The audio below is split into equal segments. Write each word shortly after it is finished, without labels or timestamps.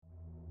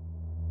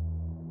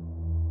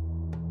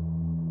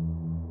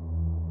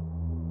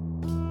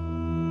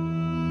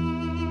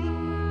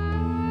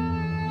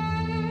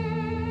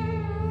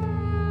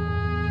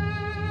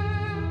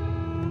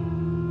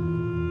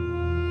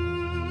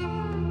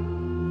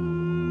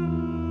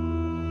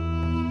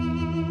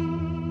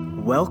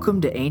Welcome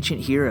to Ancient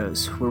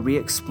Heroes, where we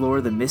explore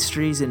the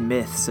mysteries and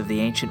myths of the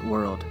ancient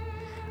world.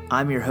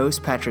 I'm your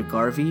host, Patrick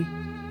Garvey.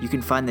 You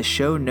can find the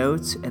show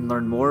notes and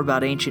learn more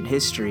about ancient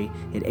history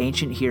at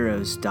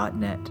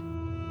ancientheroes.net.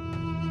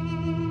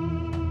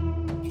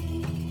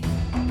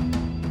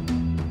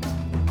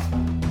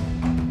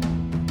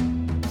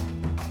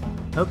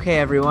 Okay,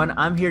 everyone,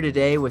 I'm here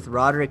today with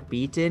Roderick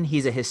Beaton.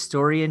 He's a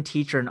historian,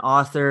 teacher, and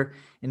author,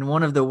 and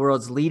one of the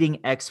world's leading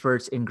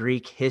experts in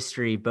Greek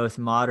history, both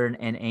modern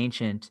and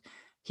ancient.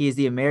 He is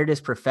the emeritus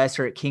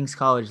professor at King's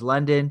College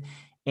London,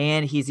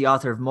 and he's the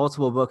author of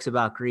multiple books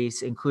about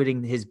Greece,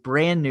 including his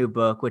brand new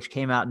book, which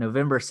came out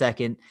November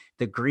 2nd,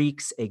 The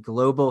Greeks, A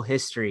Global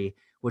History,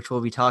 which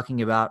we'll be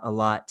talking about a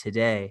lot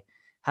today.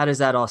 How does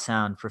that all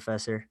sound,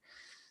 Professor?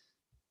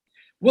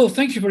 Well,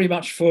 thank you very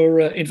much for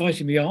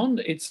inviting me on.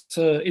 It's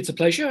a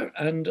pleasure,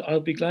 and I'll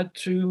be glad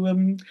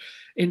to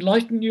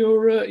enlighten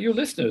your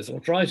listeners. I'll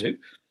try to.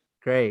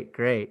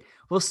 Great.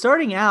 Well,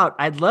 starting out,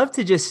 I'd love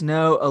to just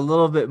know a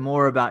little bit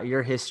more about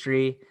your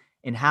history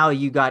and how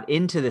you got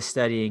into the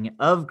studying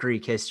of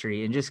Greek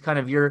history and just kind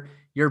of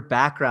your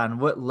background.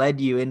 What led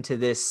you into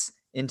this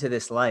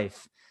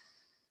life?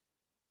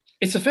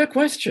 It's a fair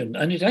question,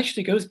 and it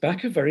actually goes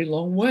back a very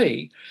long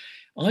way.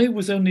 I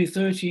was only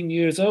 13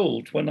 years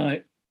old when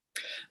I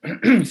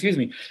excuse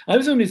me. I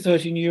was only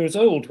 13 years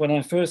old when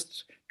I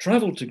first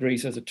traveled to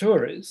Greece as a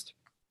tourist.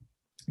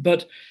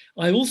 But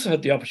I also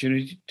had the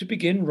opportunity to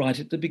begin right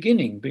at the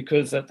beginning,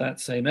 because at that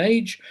same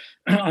age,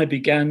 I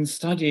began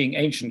studying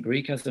ancient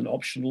Greek as an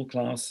optional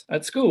class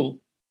at school.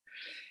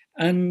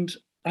 And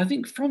I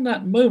think from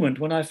that moment,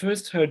 when I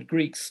first heard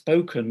Greek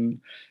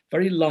spoken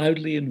very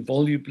loudly and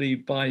volubly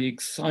by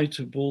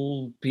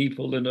excitable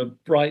people in a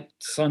bright,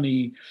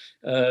 sunny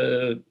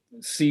sort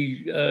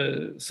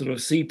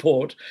of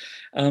seaport,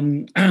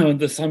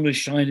 the sun was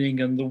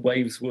shining and the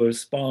waves were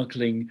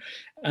sparkling,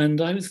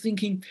 and I was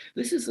thinking,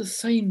 this is the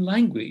same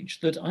language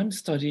that I'm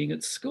studying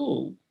at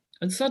school.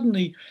 And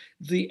suddenly,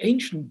 the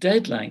ancient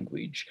dead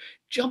language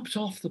jumped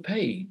off the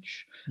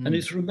page. And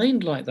it's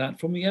remained like that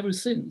for me ever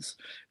since.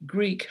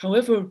 Greek,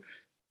 however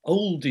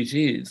old it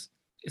is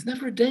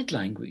never a dead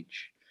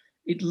language.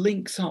 It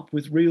links up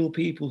with real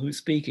people who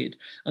speak it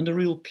and a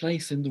real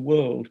place in the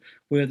world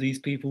where these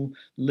people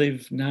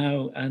live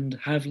now and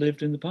have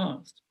lived in the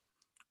past.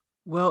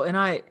 Well, and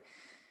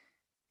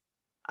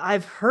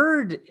I've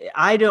heard,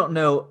 I don't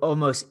know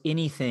almost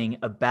anything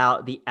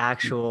about the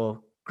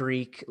actual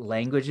Greek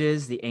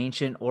languages, the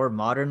ancient or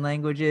modern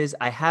languages.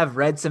 I have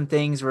read some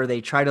things where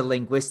they try to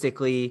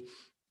linguistically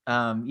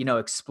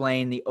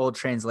explain the old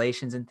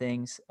translations and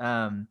things.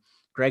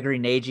 Gregory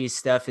Nagy's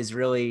stuff is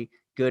really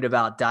good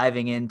about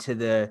diving into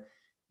the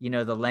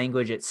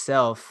language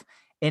itself.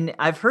 And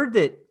I've heard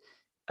that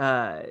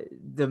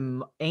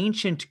the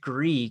ancient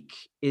Greek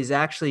is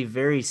actually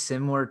very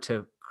similar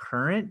to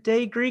current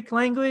day Greek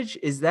language.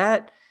 Is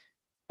that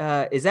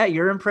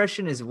your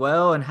impression as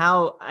well? And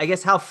how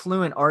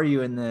fluent are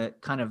you in the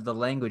kind of the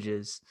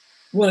languages?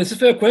 Well, it's a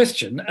fair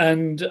question.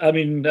 And I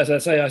mean, as I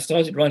say, I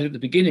started right at the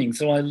beginning.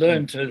 So I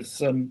learned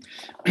as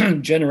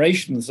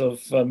generations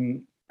of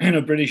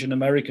British and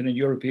American and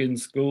European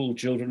school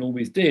children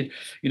always did,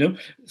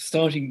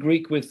 starting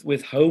Greek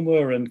with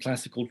Homer and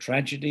classical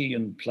tragedy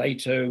and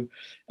Plato,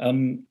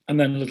 and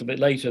then a little bit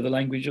later, the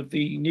language of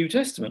the New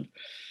Testament.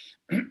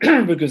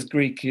 Because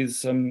Greek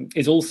is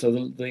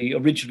also the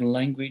original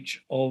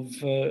language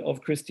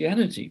of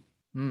Christianity.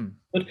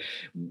 But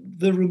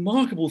the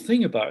remarkable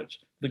thing about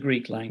the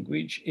Greek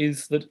language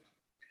is that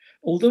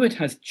although it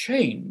has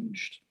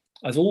changed,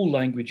 as all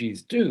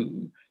languages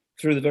do,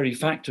 through the very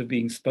fact of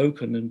being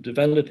spoken and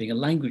developing, a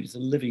language is a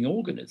living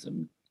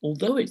organism,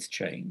 although it's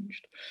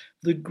changed,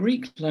 the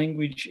Greek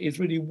language is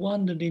really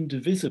one and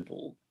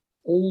indivisible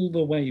all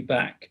the way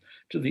back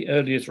to the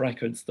earliest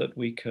records that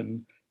we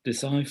can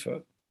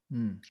decipher.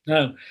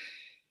 Now,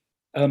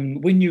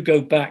 when you go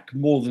back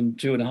more than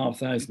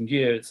 2,500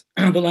 years,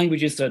 the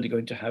language is certainly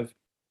going to have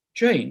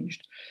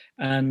changed.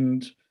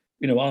 And,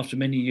 after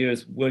many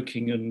years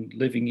working and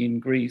living in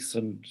Greece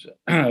and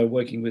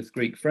working with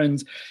Greek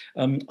friends,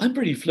 I'm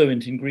pretty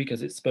fluent in Greek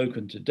as it's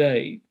spoken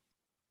today.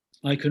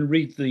 I can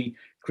read the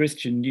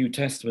Christian New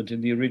Testament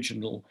in the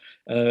original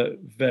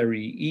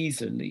very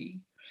easily.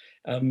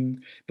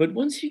 But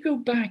once you go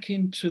back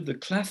into the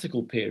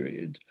classical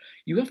period,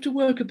 you have to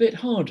work a bit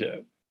harder,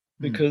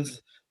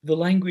 because the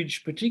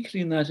language,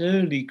 particularly in that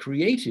early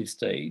creative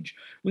stage,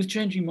 was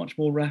changing much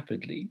more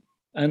rapidly.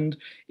 And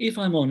if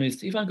I'm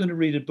honest, if I'm going to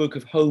read a book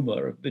of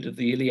Homer, a bit of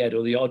the Iliad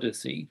or the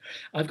Odyssey,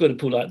 I've got to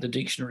pull out the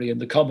dictionary and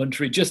the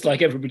commentary, just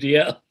like everybody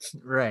else.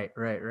 Right.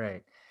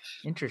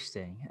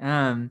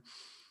 Interesting.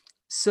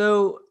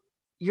 So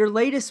your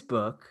latest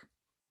book,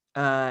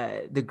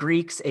 The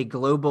Greeks, A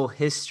Global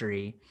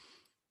History,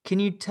 can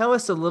you tell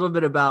us a little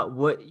bit about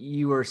what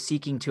you are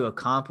seeking to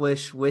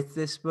accomplish with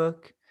this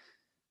book?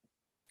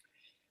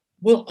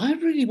 Well, I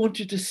really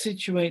wanted to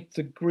situate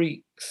the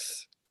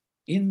Greeks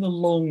in the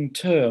long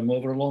term,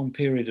 over a long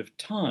period of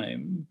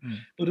time,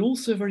 but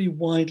also very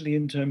widely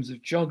in terms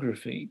of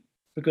geography.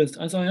 Because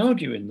as I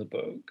argue in the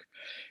book,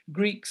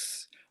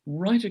 Greeks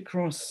right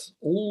across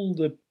all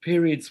the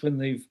periods when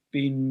they've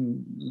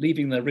been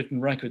leaving their written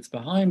records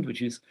behind,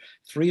 which is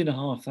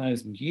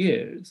 3,500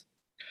 years,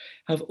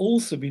 have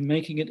also been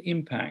making an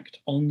impact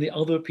on the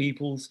other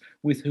peoples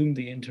with whom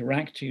they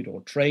interacted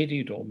or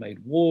traded or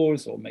made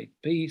wars or made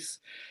peace.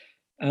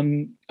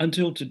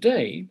 Until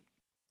today,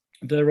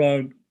 there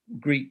are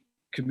Greek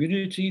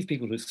communities,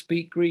 people who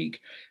speak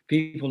Greek,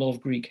 people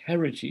of Greek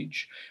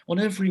heritage on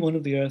every one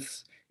of the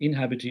Earth's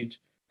inhabited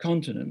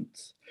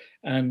continents.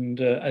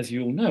 And as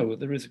you all know,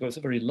 there is, of course,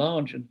 a very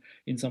large and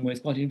in some ways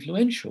quite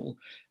influential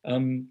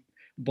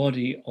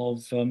body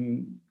of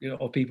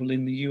people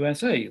in the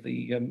USA,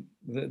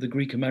 the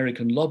Greek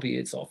American lobby,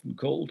 it's often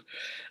called.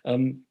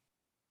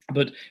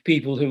 But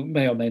people who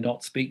may or may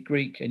not speak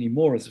Greek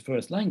anymore as a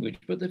first language,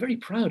 but they're very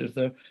proud of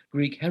their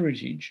Greek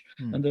heritage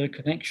and their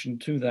connection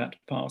to that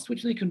past,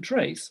 which they can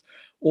trace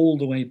all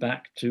the way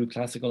back to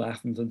classical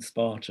Athens and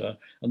Sparta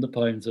and the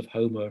poems of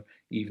Homer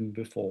even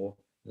before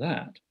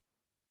that.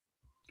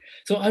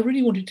 So I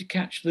really wanted to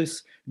catch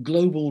this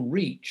global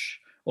reach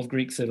of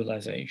Greek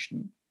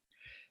civilization.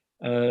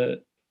 An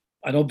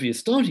obvious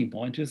starting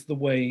point is the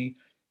way,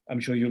 I'm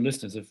sure your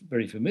listeners are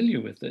very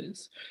familiar with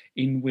this,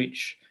 in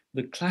which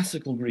the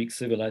classical Greek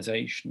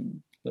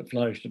civilization that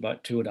flourished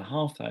about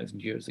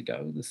 2,500 years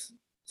ago, this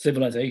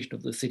civilization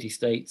of the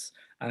city-states,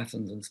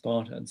 Athens and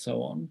Sparta and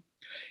so on,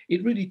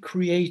 it really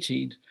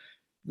created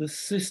the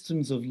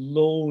systems of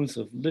laws,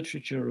 of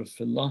literature, of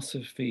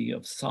philosophy,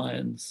 of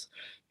science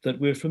that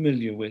we're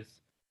familiar with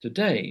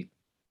today.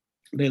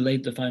 They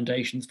laid the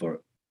foundations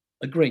for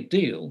a great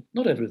deal,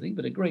 not everything,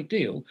 but a great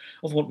deal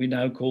of what we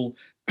now call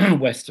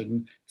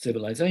Western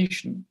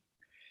civilization.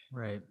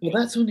 Right. Well,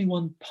 that's only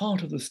one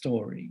part of the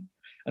story.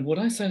 And what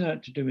I set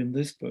out to do in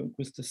this book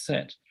was to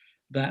set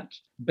that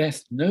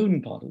best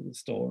known part of the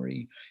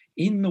story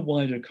in the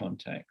wider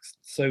context.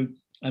 So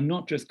I'm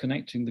not just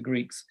connecting the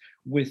Greeks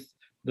with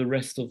the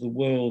rest of the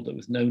world that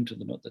was known to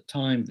them at the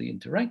time they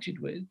interacted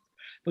with,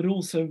 but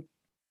also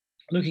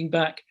looking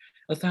back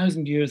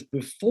 1,000 years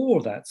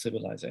before that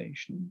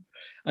civilization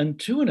and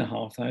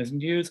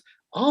 2,500 years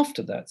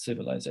after that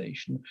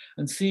civilization,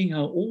 and seeing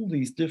how all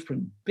these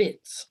different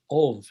bits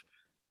of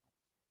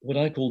what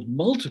I called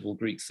multiple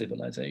Greek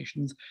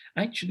civilizations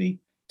actually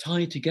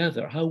tie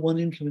together, how one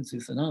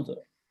influences another.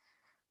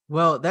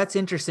 Well, that's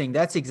interesting.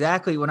 That's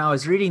exactly when I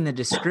was reading the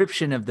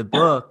description of the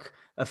book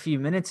a few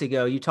minutes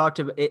ago, you talked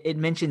about it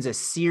mentions a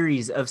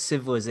series of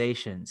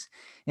civilizations.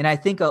 And I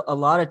think a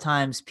lot of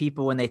times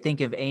people, when they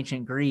think of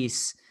ancient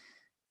Greece,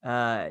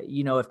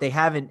 if they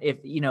haven't,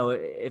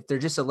 if they're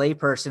just a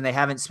layperson, they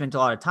haven't spent a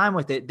lot of time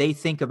with it, they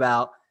think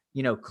about,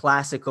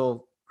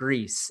 classical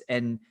Greece.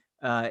 And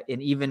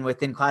even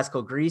within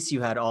classical Greece,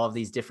 you had all of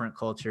these different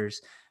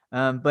cultures.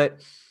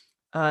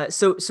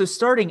 So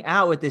starting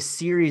out with this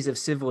series of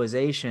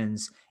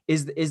civilizations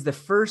is the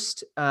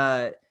first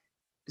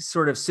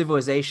sort of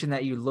civilization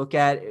that you look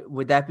at.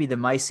 Would that be the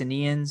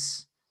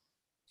Mycenaeans?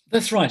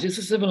 That's right. It's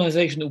a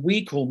civilization that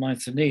we call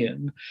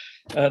Mycenaean.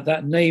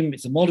 That name,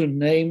 it's a modern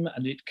name,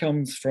 and it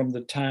comes from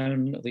the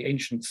town, the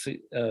ancient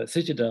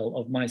citadel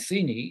of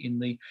Mycenae in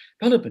the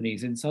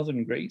Peloponnese in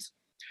southern Greece.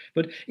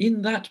 But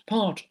in that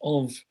part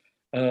of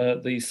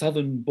the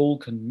southern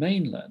Balkan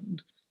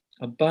mainland,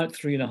 about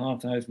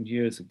 3,500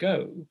 years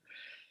ago,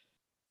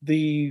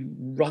 the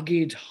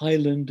rugged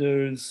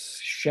Highlanders,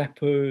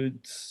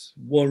 shepherds,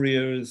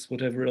 warriors,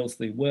 whatever else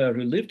they were,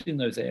 who lived in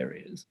those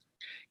areas,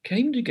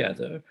 came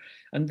together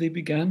and they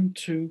began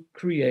to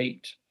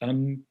create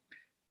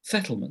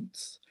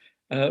settlements.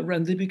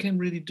 And they became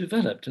really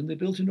developed, and they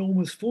built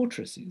enormous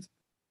fortresses.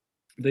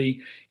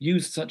 They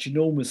used such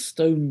enormous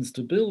stones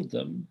to build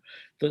them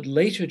that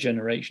later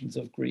generations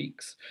of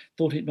Greeks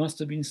thought it must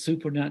have been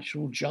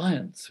supernatural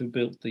giants who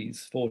built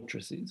these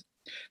fortresses.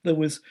 There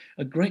was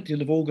a great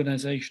deal of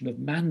organization of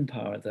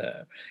manpower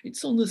there.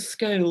 It's on the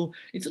scale,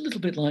 it's a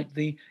little bit like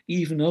the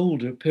even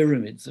older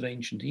pyramids of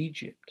ancient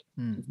Egypt,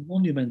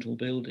 monumental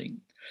building.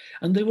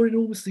 And they were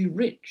enormously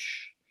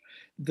rich.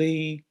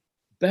 They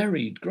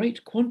buried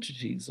great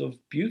quantities of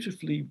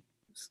beautifully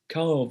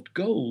carved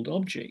gold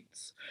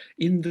objects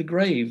in the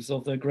graves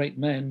of their great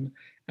men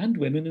and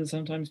women, and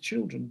sometimes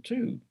children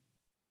too.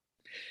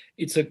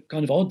 It's a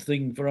kind of odd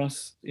thing for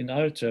us in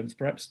our terms,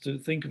 perhaps, to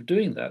think of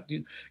doing that.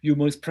 Your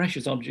most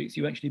precious objects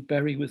you actually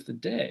bury with the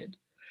dead.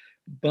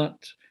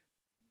 But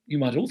you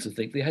might also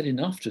think they had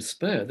enough to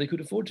spare. They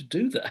could afford to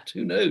do that.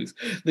 Who knows?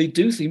 They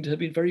do seem to have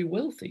been very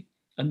wealthy.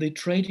 And they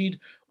traded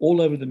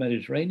all over the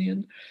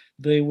Mediterranean.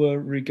 They were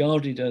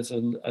regarded as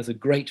a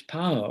great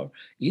power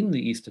in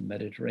the Eastern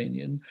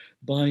Mediterranean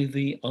by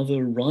the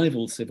other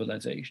rival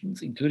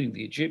civilizations, including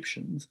the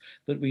Egyptians,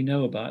 that we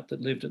know about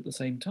that lived at the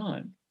same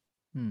time.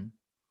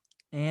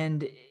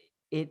 And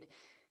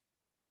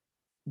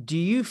do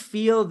you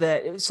feel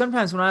that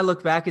sometimes when I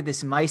look back at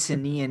this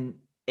Mycenaean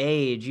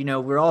age,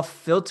 we're all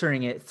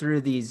filtering it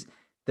through the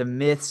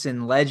myths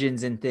and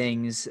legends and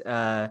things,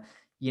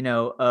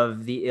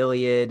 of the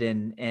Iliad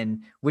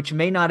and which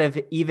may not have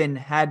even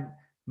had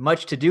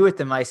much to do with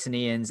the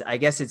Mycenaeans. I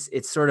guess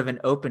it's sort of an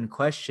open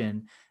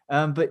question.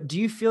 But do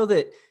you feel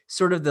that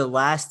sort of the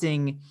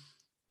lasting,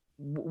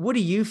 what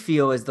do you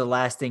feel is the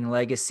lasting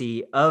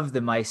legacy of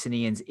the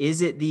Mycenaeans?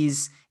 Is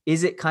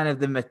it kind of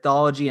the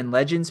mythology and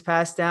legends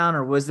passed down,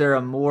 or was there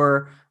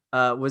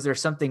was there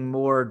something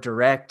more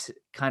direct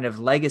kind of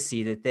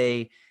legacy that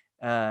they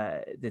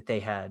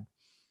had?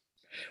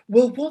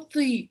 Well, what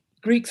the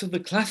Greeks of the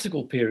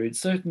classical period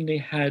certainly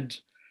had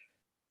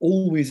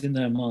always in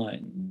their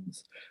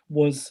minds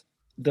was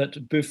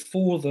that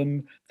before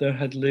them there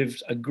had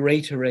lived a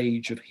greater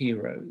age of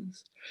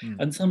heroes. Hmm.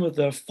 And some of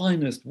their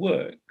finest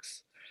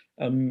works,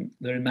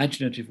 their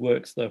imaginative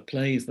works, their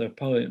plays, their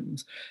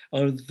poems,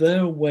 are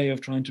their way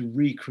of trying to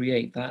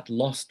recreate that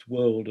lost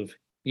world of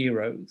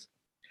heroes.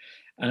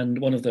 And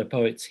one of their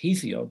poets,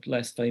 Hesiod,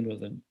 less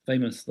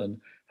famous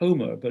than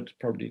Homer, but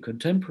probably a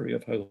contemporary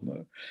of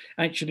Homer,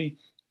 actually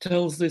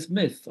tells this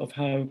myth of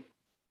how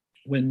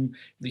when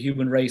the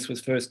human race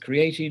was first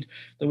created,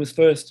 there was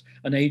first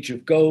an age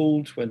of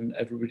gold when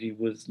everybody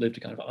lived a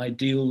kind of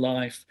ideal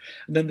life,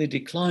 and then they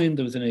declined.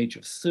 There was an age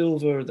of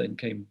silver, then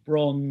came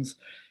bronze,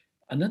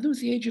 and then there was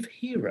the age of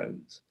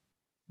heroes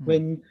Hmm.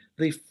 when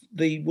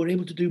they were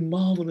able to do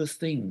marvelous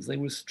things. They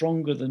were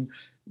stronger than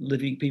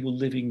people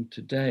living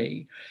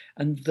today,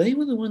 and they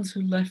were the ones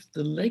who left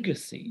the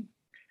legacy.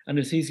 And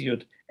as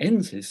Hesiod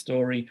ends his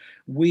story,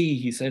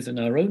 he says, in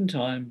our own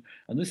time,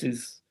 and this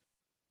is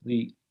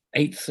the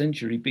 8th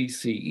century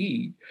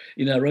BCE,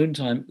 in our own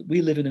time,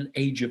 we live in an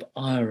age of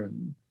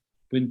iron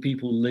when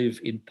people live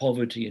in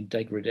poverty and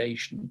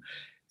degradation.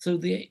 So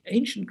the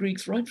ancient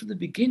Greeks, right from the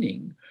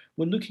beginning,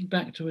 were looking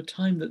back to a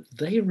time that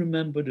they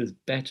remembered as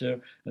better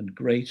and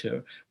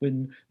greater,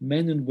 when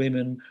men and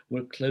women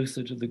were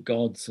closer to the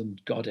gods and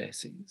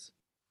goddesses.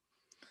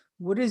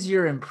 What is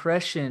your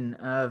impression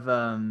of,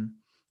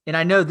 and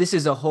I know this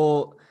is a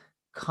whole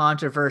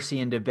controversy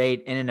and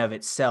debate in and of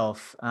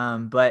itself,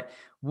 but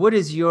what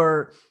is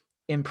your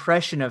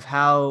impression of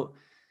how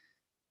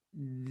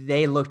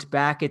they looked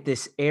back at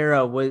this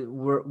era?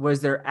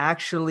 Was there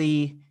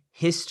actually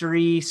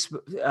history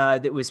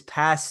that was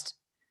passed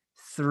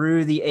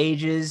through the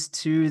ages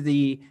to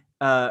the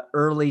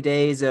early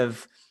days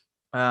of,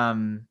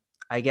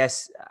 I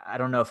guess, I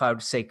don't know if I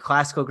would say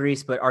classical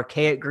Greece, but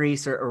archaic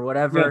Greece or Yeah.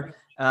 whatever,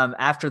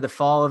 after the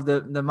fall of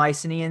the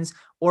Mycenaeans?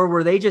 Or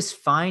were they just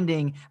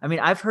finding, I mean,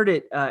 I've heard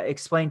it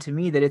explained to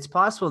me that it's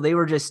possible they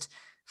were just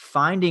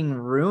finding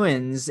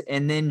ruins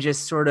and then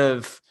just sort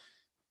of,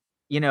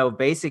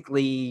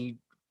 basically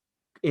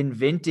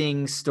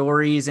inventing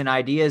stories and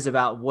ideas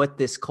about what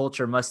this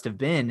culture must have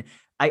been.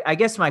 I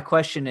guess my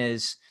question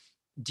is,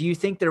 do you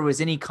think there was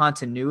any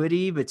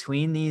continuity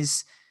between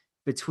these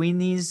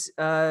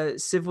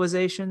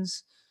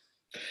civilizations?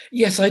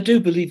 Yes, I do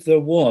believe there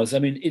was. I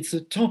mean, it's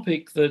a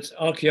topic that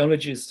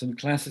archaeologists and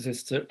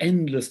classicists are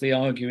endlessly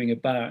arguing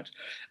about,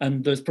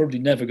 and there's probably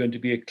never going to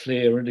be a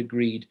clear and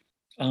agreed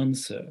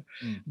answer.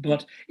 Mm.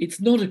 But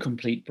it's not a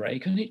complete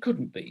break, and it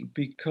couldn't be,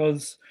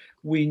 because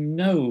we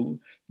know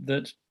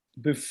that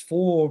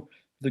before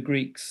the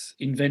Greeks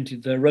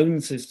invented their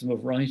own system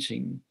of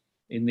writing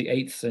in the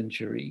 8th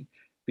century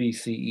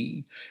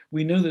BCE,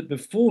 we know that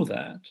before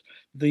that,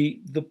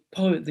 the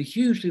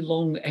hugely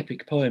long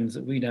epic poems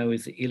that we know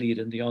as the Iliad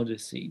and the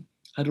Odyssey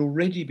had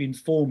already been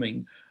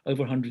forming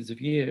over hundreds of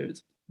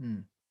years.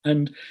 Mm.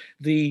 And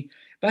the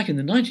back in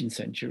the 19th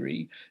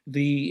century,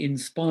 the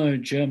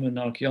inspired German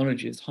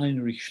archaeologist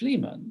Heinrich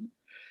Schliemann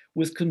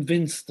was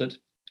convinced that,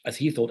 as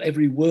he thought,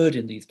 every word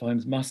in these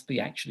poems must be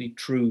actually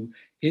true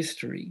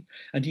history.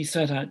 And he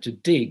set out to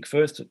dig,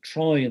 first at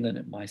Troy and then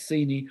at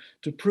Mycenae,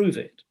 to prove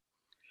it.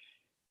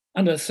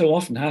 And as so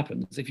often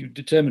happens, if you're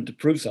determined to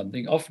prove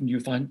something, often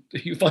you find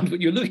what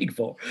you're looking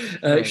for.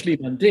 Right.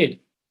 Schliemann did.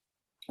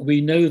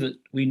 We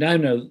now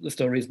know that the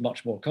story is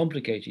much more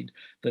complicated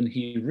than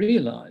he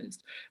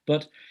realized,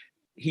 but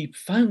he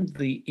found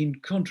the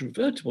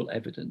incontrovertible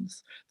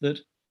evidence that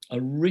a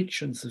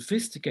rich and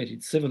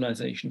sophisticated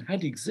civilization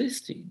had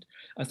existed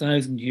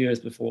 1,000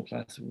 years before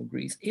classical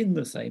Greece in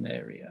the same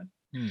area.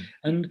 Mm.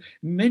 And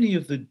many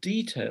of the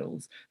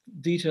details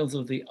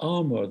of the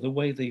armor, the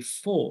way they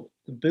fought,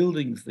 the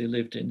buildings they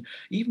lived in,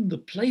 even the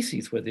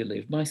places where they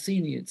lived,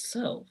 Mycenae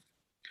itself,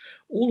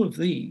 all of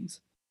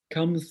these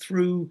come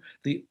through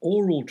the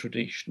oral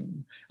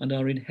tradition and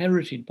are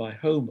inherited by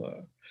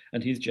Homer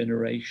and his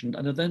generation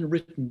and are then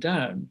written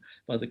down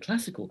by the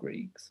classical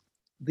Greeks.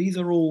 These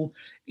are all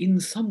in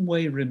some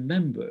way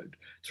remembered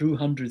through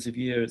hundreds of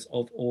years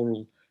of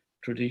oral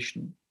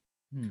tradition.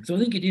 Mm. So I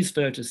think it is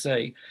fair to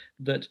say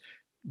that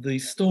the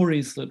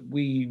stories that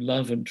we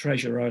love and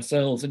treasure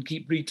ourselves and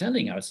keep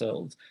retelling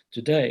ourselves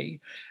today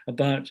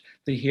about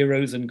the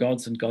heroes and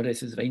gods and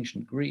goddesses of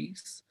ancient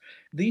Greece,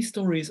 these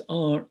stories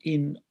are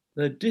in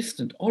their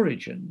distant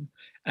origin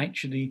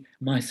actually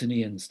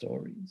Mycenaean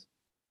stories.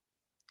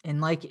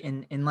 And like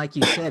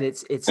you said,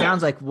 it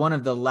sounds like one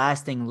of the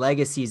lasting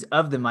legacies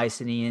of the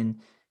Mycenaean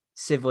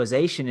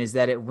civilization is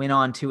that it went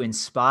on to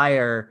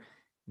inspire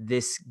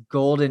this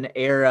golden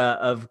era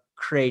of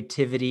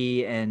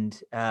creativity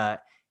and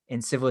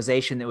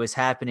civilization that was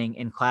happening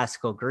in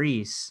classical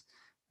Greece.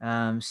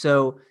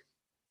 So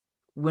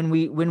when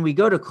we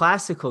go to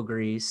classical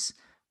Greece,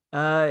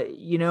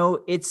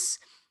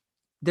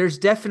 there's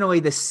definitely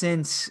the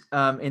sense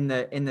in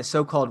the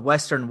so-called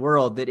Western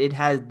world that it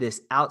had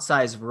this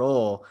outsized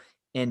role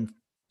in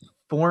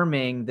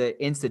forming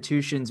the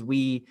institutions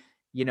we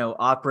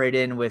operate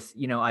in, with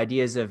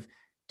ideas of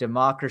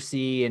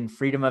democracy and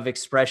freedom of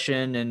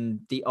expression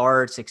and the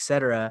arts,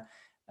 etc.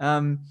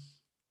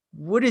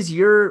 What is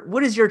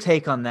your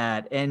take on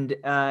that? And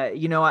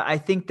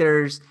I think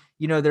there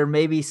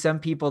may be some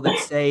people that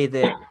say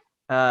that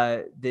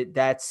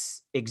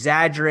that's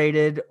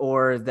exaggerated,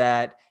 or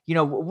that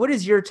what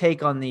is your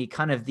take on the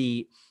kind of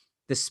the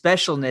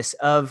specialness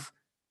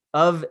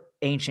of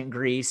ancient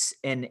Greece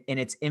and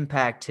its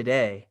impact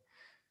today?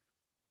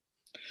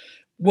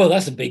 Well,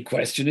 that's a big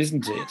question,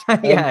 isn't it?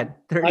 Yeah,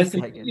 30 I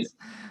think, seconds.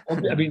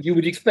 I mean, you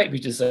would expect me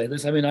to say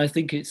this. I mean, I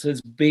think it's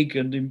as big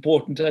and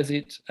important as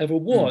it ever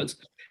Hmm. was.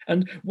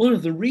 And one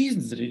of the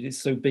reasons that it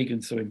is so big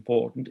and so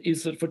important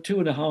is that for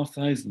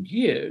 2,500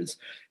 years,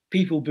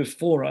 people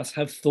before us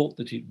have thought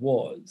that it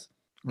was.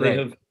 They Right.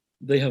 have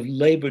they have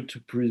labored to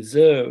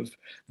preserve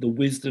the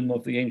wisdom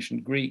of the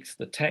ancient Greeks,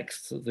 the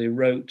texts that they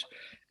wrote,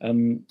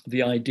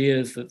 the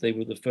ideas that they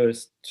were the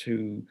first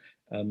to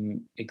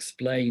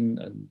explain,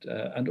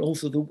 and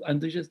also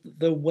just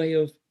the way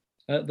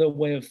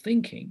of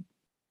thinking.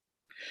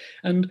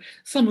 And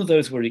some of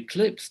those were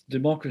eclipsed.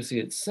 Democracy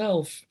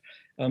itself,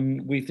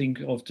 we think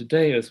of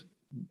today as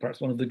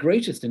perhaps one of the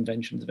greatest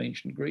inventions of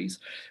ancient Greece.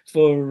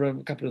 For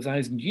a couple of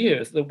thousand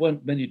years, there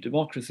weren't many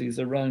democracies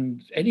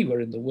around anywhere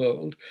in the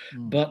world,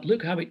 Mm. but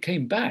look how it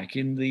came back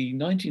in the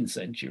 19th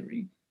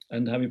century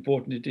and how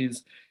important it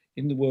is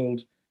in the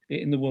world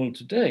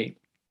today.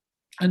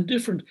 And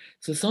different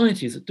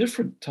societies at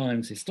different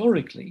times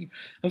historically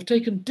have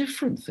taken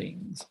different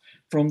things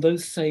from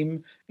those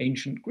same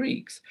ancient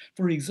Greeks.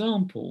 For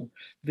example,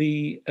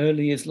 the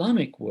early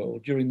Islamic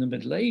world during the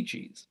Middle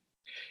Ages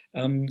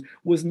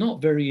was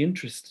not very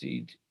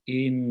interested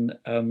in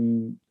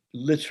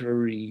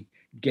literary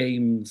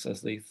games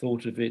as they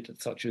thought of it,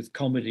 such as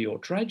comedy or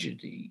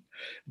tragedy,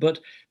 but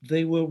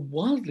they were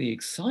wildly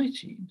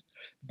excited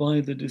by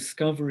the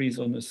discoveries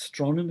on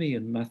astronomy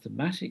and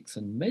mathematics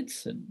and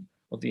medicine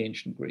of the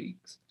ancient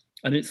Greeks.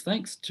 And it's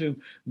thanks to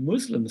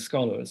Muslim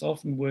scholars,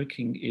 often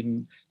working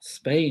in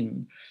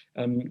Spain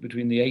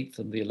between the 8th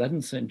and the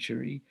 11th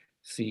century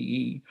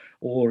CE,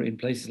 or in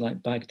places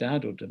like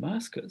Baghdad or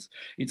Damascus.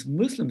 It's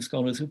Muslim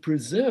scholars who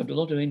preserved a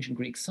lot of ancient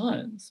Greek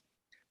science,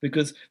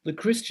 because the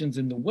Christians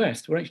in the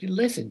West were actually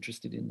less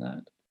interested in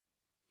that.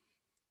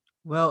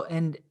 Well,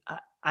 and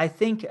I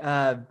think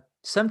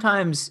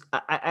sometimes,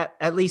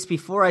 at least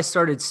before I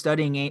started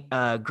studying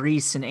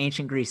Greece and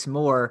ancient Greece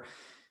more,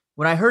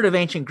 when I heard of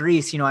ancient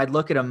Greece, I'd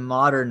look at a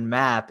modern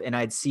map and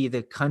I'd see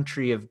the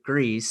country of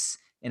Greece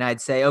and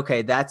I'd say,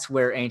 okay, that's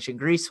where ancient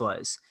Greece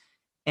was.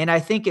 And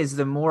I think as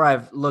the more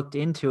I've looked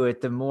into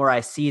it, the more I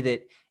see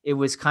that it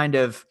was kind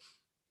of,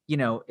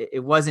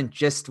 it wasn't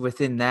just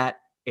within that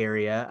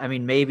area. I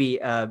mean,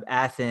 maybe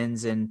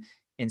Athens and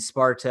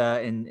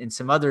Sparta and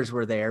some others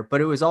were there,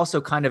 but it was also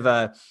kind of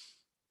a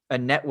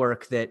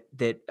network that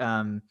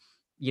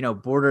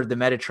bordered the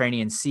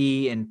Mediterranean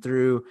Sea and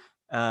through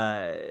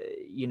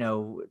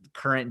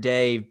current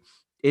day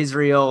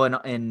Israel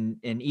and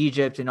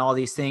Egypt and all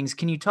these things.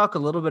 Can you talk a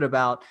little bit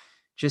about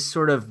just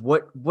sort of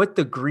what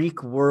the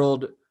Greek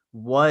world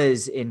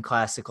was in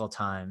classical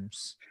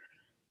times?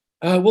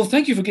 Well,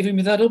 thank you for giving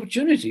me that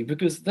opportunity,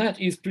 because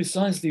that is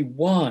precisely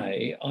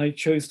why I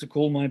chose to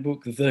call my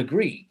book The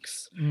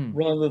Greeks Mm.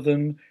 rather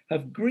than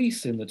have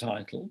Greece in the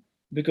title.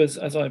 Because,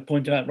 as I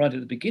point out right at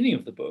the beginning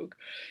of the book,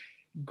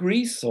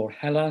 Greece, or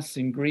Hellas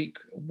in Greek,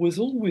 was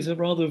always a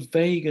rather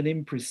vague and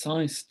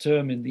imprecise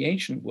term in the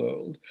ancient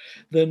world.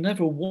 There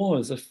never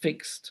was a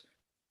fixed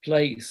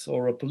place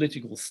or a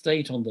political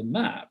state on the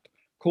map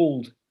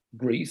called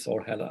Greece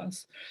or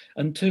Hellas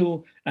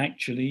until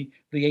actually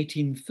the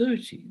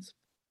 1830s.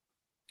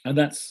 And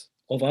that's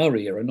of our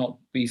era, not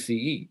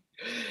BCE.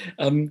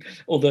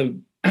 Although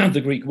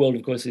the Greek world,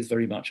 of course, is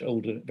very much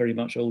older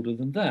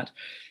than that.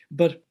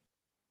 But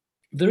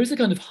there is a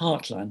kind of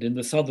heartland in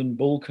the southern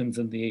Balkans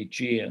and the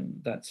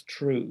Aegean, that's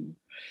true.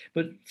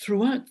 But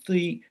throughout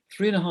the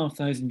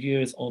 3,500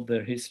 years of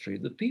their history,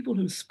 the people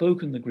who've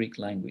spoken the Greek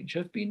language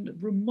have been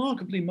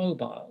remarkably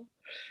mobile.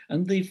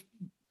 And they've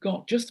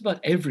got just about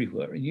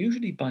everywhere, and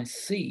usually by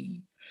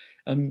sea,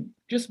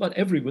 just about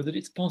everywhere that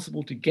it's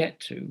possible to get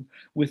to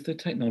with the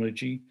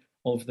technology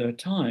of their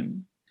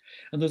time.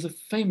 And there's a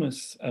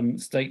famous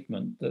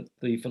statement that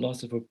the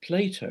philosopher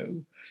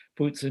Plato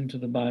puts into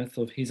the mouth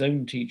of his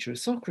own teacher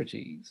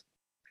Socrates,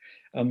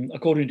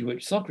 according to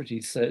which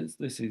Socrates says,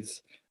 this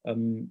is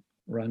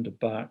around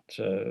about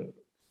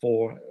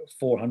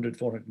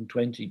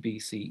 420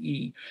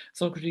 BCE,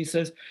 Socrates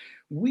says,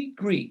 "We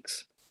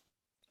Greeks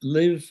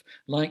live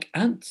like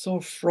ants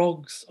or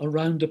frogs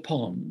around a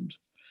pond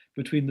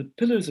between the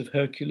Pillars of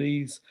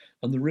Hercules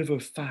and the river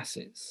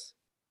Phasis."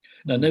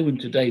 Now, Mm. no one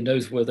today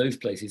knows where those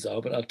places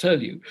are, but I'll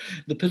tell you,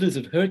 the Pillars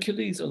of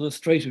Hercules are the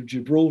Strait of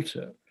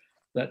Gibraltar,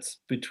 That's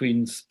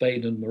between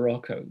Spain and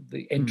Morocco,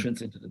 the Mm.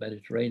 entrance into the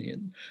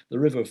Mediterranean. The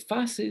river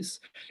Phasis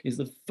is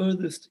the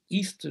furthest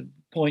eastern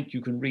point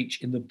you can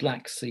reach in the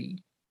Black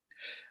Sea.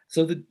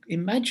 So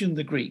imagine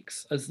the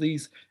Greeks as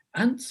these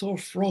ants or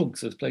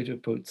frogs, as Plato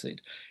puts it,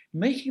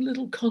 making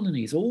little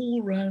colonies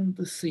all around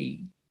the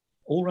sea,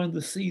 all around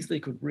the seas they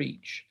could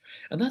reach.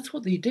 And that's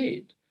what they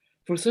did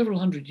for several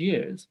hundred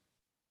years,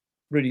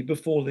 really,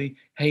 before the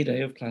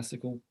heyday of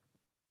classical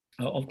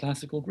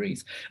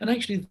Greece. And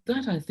actually,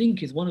 that I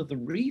think is one of the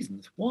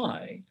reasons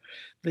why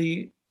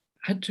they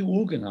had to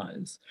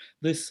organize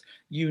this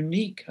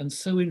unique and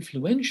so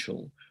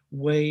influential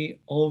way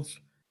of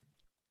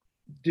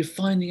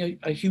defining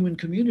a human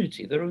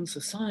community, their own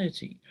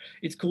society.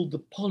 It's called the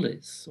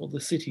polis, or the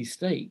city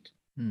state,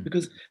 Mm.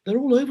 because they're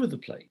all over the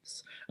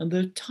place and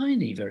they're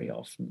tiny very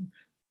often,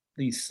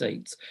 these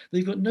states.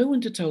 They've got no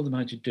one to tell them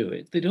how to do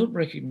it. They don't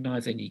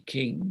recognize any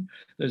king.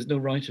 There's no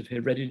right of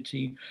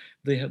heredity.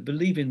 They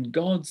believe in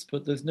gods,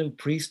 but there's no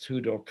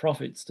priesthood or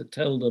prophets to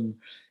tell them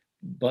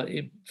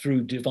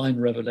through divine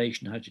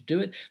revelation how to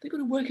do it. They've got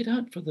to work it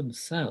out for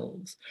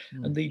themselves.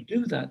 Mm. And they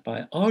do that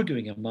by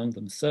arguing among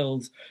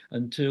themselves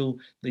until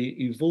they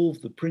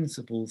evolve the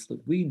principles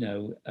that we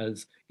know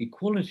as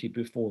equality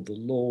before the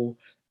law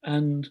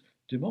and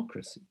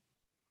democracy.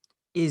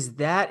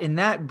 And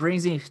that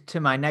brings me to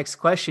my next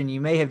question.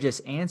 You may have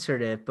just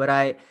answered it, but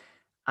I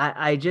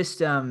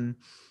just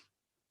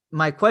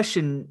my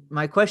question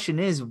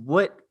is,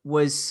 what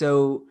was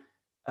so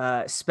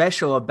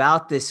special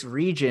about this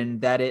region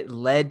that it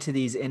led to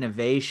these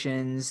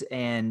innovations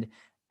and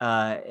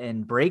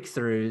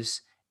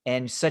breakthroughs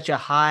and such a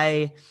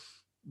high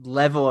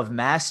level of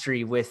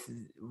mastery with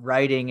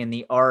writing and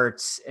the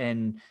arts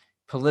and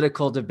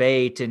political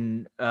debate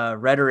and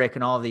rhetoric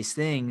and all of these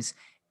things?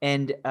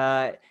 And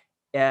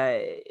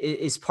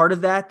is part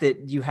of that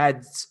you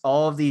had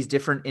all of these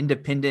different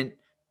independent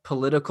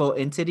political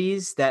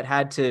entities that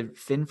had to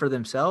fend for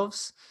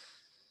themselves?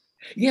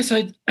 Yes,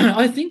 I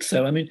think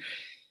so. I mean,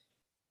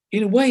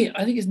 in a way,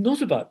 I think it's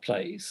not about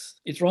place.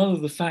 It's rather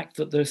the fact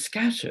that they're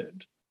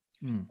scattered.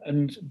 Mm.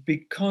 And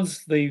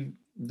because these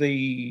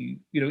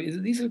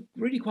are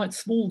really quite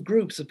small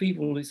groups of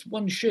people. It's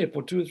one ship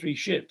or two or three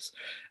ships,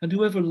 and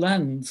whoever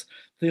lands,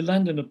 they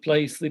land in a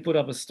place, they put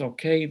up a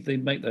stockade, they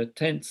make their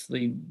tents,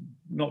 they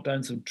knock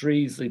down some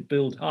trees, they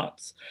build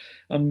huts.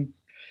 I mean,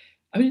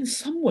 in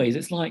some ways,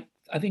 I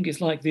think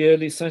it's like the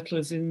early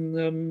settlers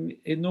in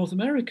North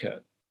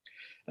America.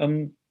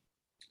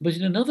 But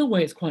in another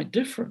way, it's quite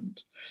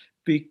different,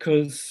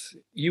 because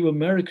you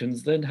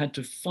Americans then had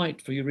to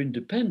fight for your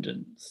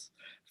independence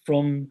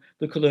from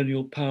the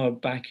colonial power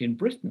back in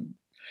Britain.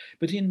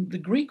 But in the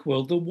Greek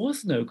world, there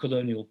was no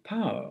colonial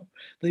power.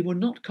 They were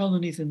not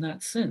colonies in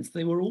that sense.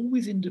 They were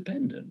always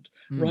independent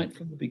Mm. right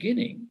from the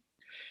beginning.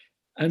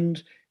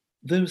 And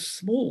they're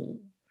small.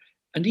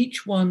 And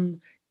each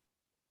one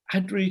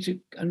had really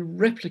to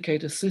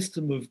replicate a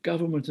system of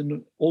government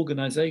and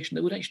organization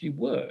that would actually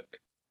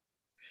work.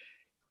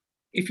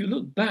 If you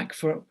look back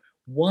for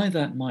why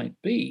that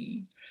might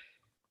be,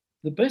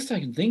 the best I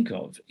can think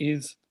of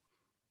is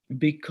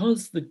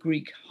because the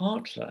Greek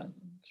heartland,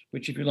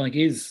 which, if you like,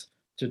 is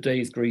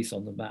today's Greece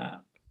on the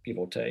map, give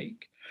or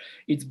take,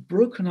 it's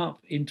broken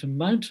up into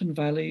mountain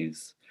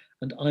valleys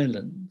and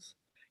islands.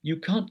 You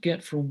can't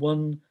get from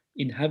one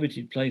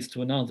inhabited place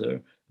to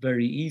another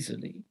very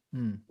easily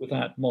Mm.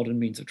 without modern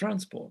means of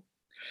transport.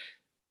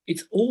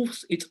 It's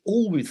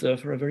always there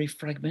for a very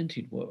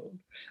fragmented world.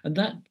 And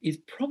that is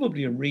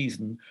probably a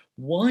reason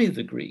why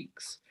the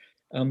Greeks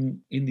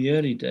in the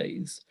early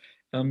days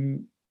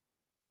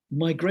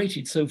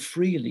migrated so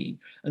freely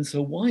and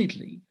so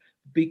widely,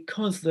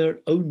 because their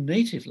own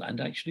native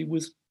land actually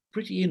was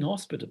pretty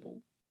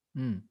inhospitable.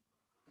 Mm.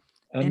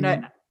 And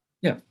Um,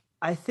 yeah,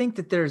 I think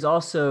that there's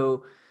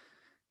also,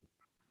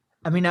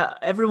 I mean,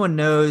 everyone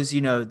knows,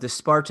 the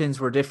Spartans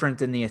were different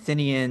than the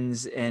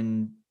Athenians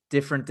and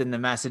different than the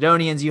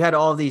Macedonians. You had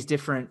all these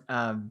different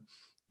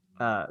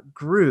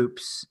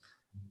groups,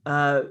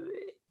 uh,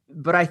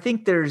 but I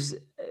think there's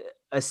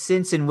a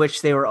sense in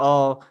which they were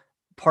all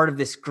part of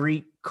this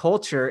Greek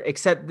culture,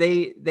 except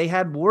they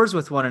had wars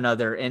with one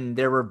another and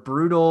there were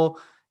brutal,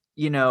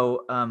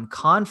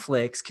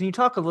 conflicts. Can you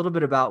talk a little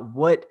bit about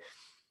what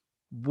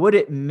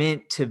it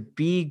meant to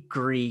be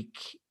Greek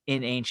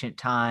in ancient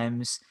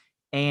times?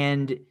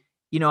 And,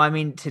 I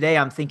mean, today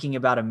I'm thinking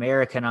about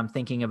America and I'm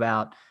thinking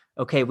about,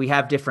 okay, we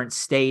have different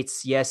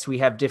states. Yes, we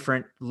have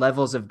different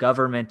levels of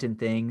government and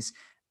things.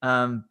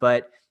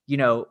 But,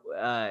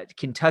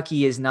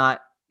 Kentucky is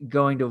not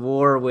going to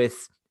war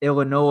with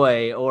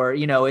Illinois, or,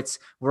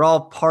 we're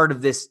all part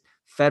of this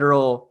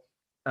federal,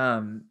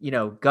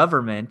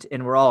 government,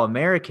 and we're all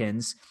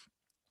Americans.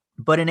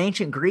 But in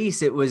ancient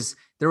Greece, there was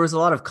a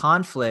lot of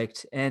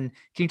conflict. And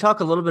can you talk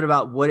a little bit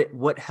about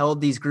what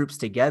held these groups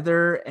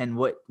together and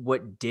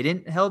what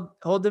didn't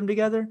hold them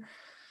together?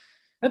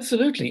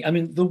 absolutely. I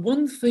mean,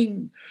 one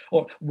thing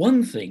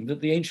that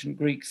the ancient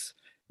Greeks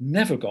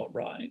never got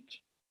right,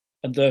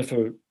 and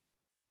therefore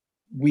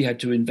we had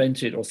to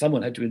invent it, or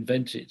someone had to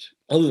invent it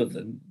other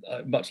than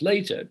much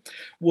later,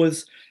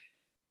 was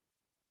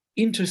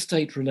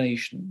interstate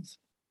relations,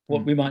 what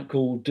Hmm. we might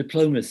call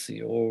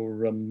diplomacy,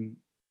 or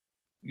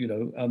you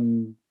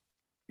know,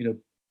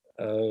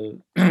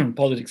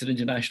 politics and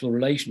international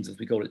relations, as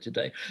we call it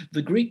today.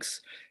 The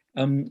Greeks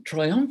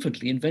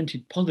triumphantly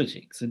invented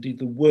politics. Indeed,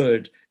 the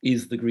word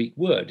is the Greek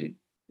word.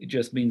 It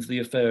just means the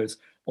affairs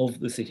of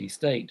the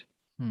city-state.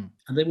 Hmm.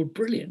 And they were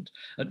brilliant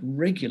at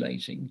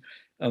regulating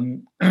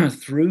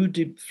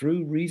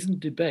through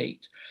reasoned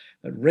debate,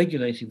 at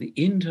regulating the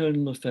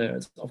internal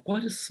affairs of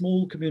quite a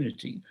small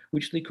community,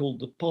 which they called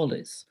the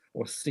polis,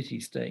 or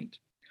city-state.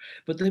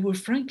 But they were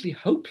frankly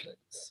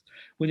hopeless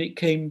when it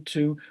came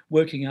to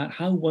working out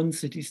how one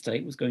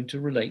city-state was going to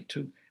relate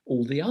to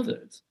all the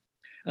others.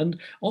 And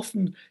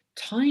often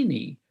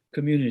tiny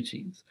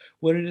communities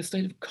were in a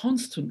state of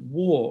constant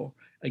war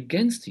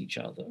against each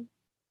other,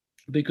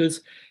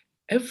 because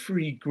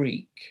every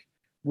Greek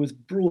was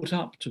brought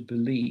up to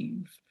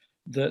believe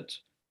that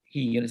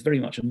he, and it's very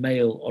much a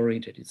male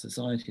oriented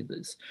society,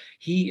 this,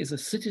 he is a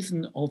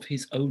citizen of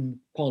his own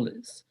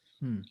polis.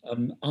 Hmm.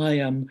 I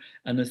am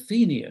an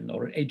Athenian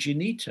or an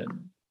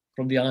Aeginetan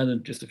from the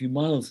island just a few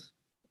miles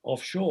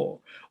offshore,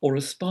 or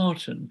a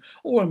Spartan,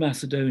 or a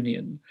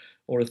Macedonian,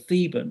 or a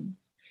Theban.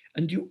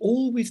 And you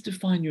always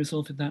define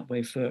yourself in that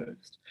way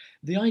first.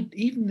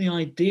 Even the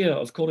idea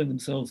of calling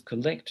themselves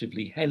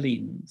collectively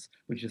Hellenes,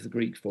 which is the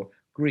Greek for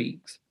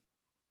Greeks,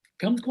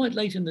 comes quite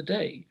late in the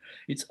day.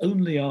 It's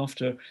only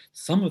after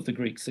some of the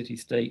Greek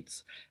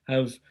city-states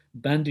have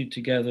banded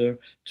together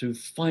to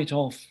fight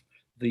off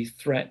the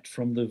threat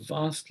from the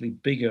vastly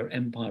bigger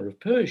empire of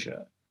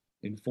Persia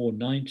in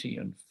 490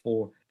 and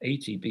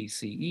 480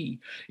 BCE.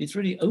 It's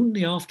really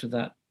only after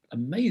that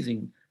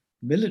amazing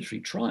military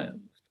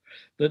triumph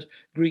that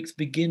Greeks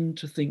begin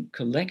to think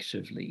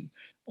collectively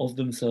of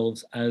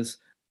themselves as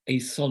a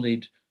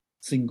solid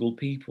single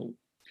people.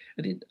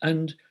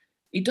 And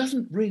it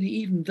doesn't really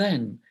even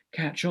then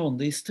catch on.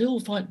 They still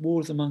fight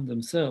wars among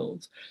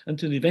themselves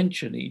until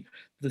eventually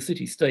the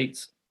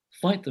city-states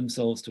fight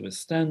themselves to a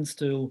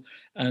standstill,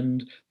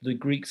 and the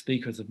Greek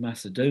speakers of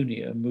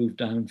Macedonia move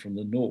down from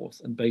the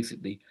north and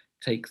basically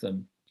take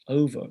them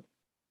over.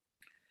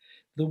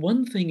 The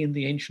one thing in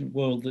the ancient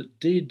world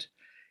that did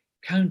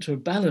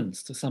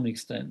counterbalance to some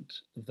extent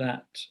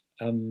that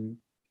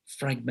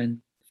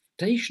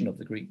fragmentation of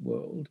the Greek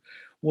world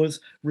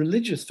was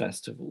religious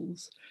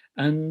festivals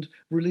and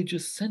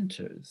religious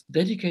centers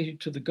dedicated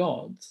to the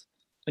gods,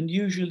 and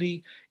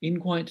usually in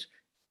quite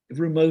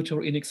remote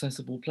or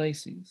inaccessible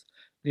places.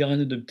 The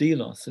island of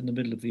Delos in the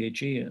middle of the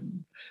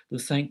Aegean, the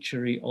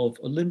sanctuary of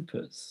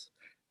Olympus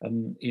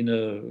in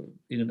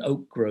an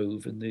oak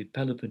grove in the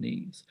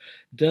Peloponnese,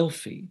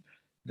 Delphi,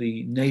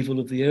 the navel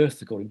of the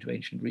earth, according to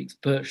ancient Greeks,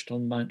 perched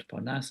on Mount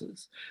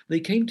Parnassus.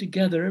 They came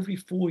together every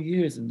 4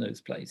 years in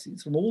those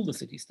places from all the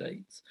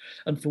city-states,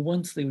 and for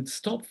once they would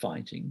stop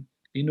fighting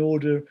in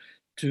order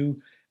to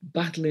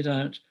battle it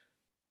out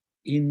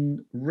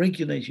in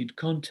regulated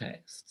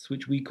contexts,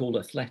 which we call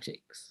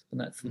athletics, and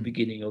that's the Hmm.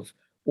 beginning of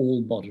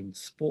all modern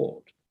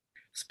sport.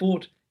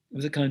 Sport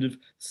was a kind of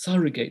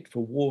surrogate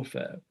for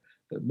warfare,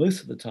 but most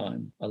of the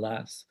time,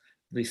 alas,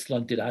 they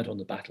slugged it out on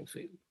the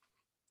battlefield.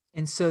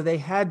 And so they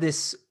had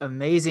this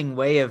amazing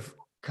way of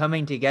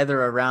coming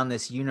together around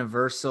these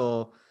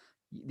universal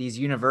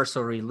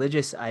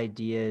religious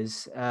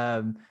ideas.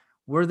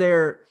 Were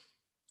there,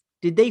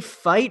 did they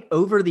fight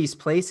over these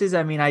places?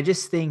 I mean, I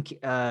just think,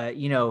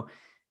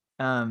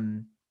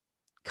 um,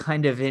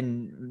 kind of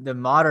in the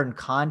modern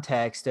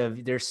context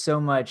of there's so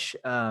much,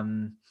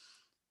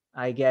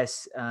 I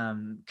guess,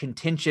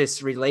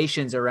 contentious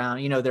relations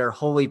around, there are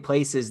holy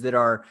places that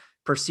are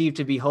perceived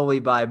to be holy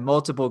by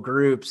multiple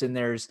groups, and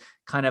there's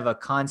kind of a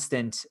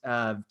constant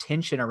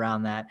tension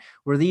around that.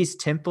 Were these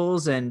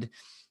temples um,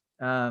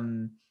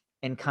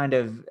 and kind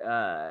of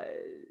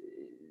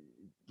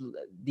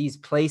these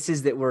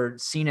places that were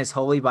seen as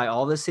holy by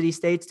all the city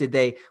states?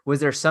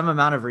 Was there some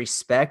amount of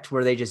respect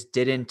where they just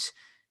didn't,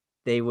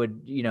 they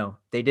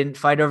didn't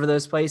fight over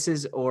those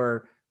places,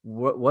 or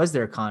was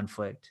there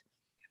conflict?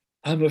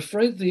 I'm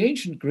afraid the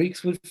ancient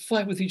Greeks would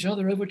fight with each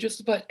other over just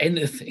about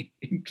anything,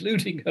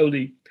 including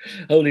holy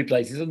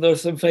places. And there are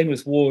some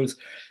famous wars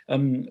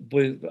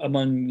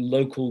among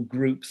local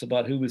groups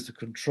about who was to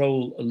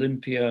control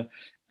Olympia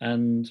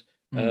and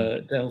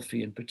Mm.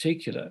 Delphi in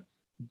particular.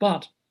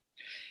 But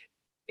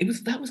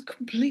that was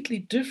completely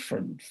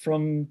different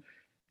from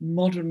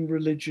modern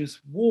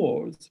religious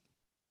wars,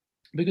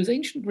 because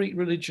ancient Greek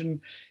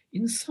religion,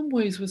 in some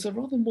ways, was a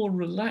rather more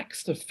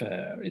relaxed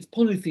affair. It's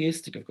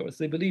polytheistic, of course.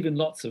 They believe in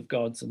lots of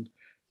gods and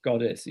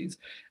goddesses,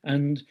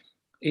 and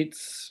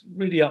it's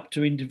really up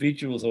to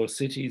individuals or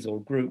cities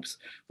or groups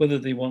whether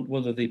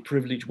they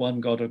privilege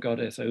one god or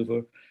goddess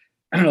over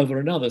over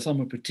another.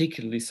 Some are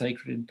particularly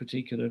sacred in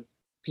particular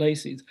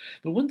places.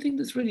 But one thing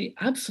that's really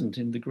absent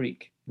in the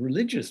Greek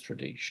religious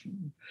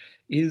tradition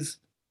is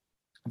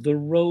the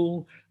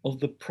role of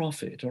the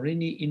prophet or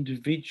any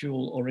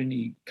individual or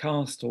any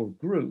caste or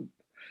group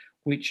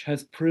which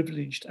has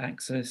privileged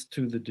access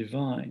to the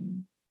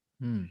divine.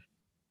 Mm.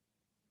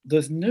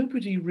 There's not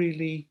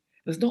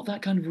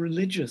that kind of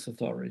religious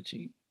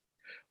authority.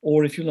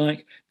 or if you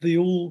like,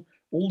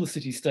 all the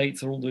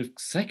city-states or all the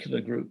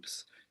secular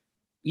groups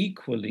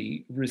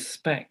equally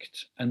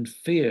respect and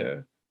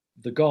fear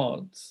the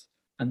gods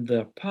and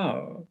their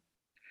power,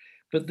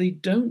 but they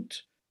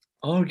don't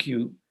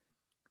argue,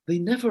 they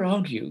never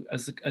argue,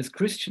 as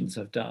Christians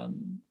have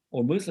done,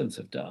 or Muslims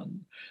have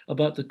done,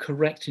 about the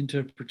correct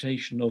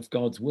interpretation of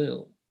God's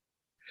will.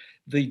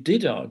 They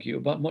did argue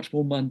about much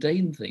more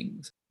mundane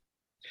things.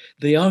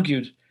 They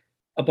argued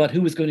about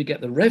who was going to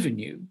get the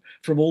revenue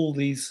from all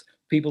these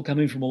people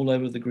coming from all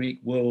over the Greek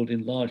world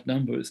in large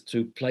numbers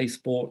to play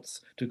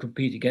sports, to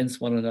compete against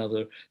one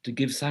another, to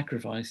give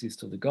sacrifices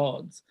to the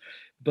gods.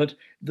 But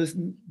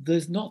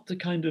there's not the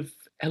kind of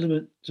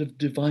element of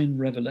divine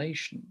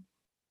revelation.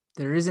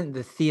 There isn't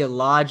the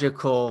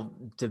theological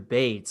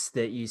debates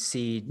that you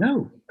see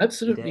No,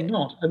 absolutely today.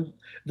 not. And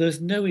there's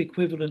no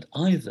equivalent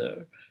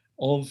either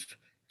of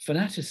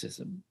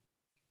fanaticism.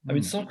 I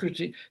mean,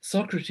 Hmm.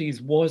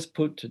 Socrates was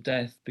put to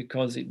death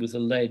because it was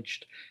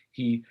alleged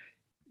he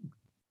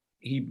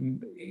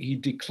he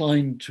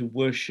declined to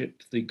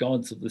worship the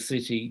gods of the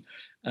city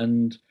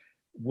and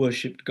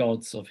worshipped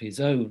gods of his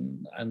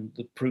own. And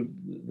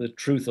the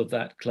truth of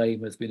that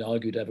claim has been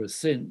argued ever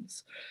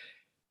since.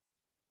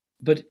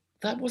 But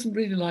that wasn't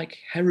really like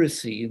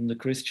heresy in the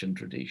Christian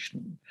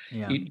tradition.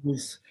 Yeah.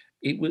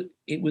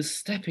 It was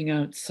stepping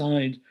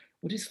outside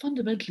what is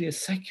fundamentally a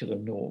secular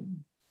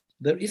norm.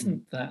 There Hmm.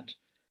 isn't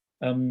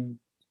um,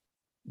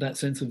 that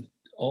sense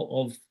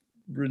of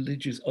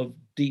religious, of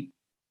deep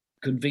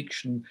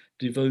conviction,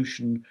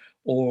 devotion,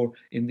 or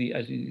at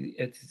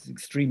its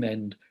extreme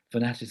end,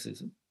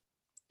 fanaticism.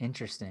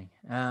 Interesting.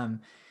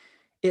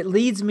 It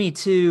leads me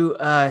to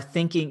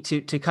thinking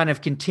to kind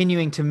of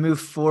continuing to move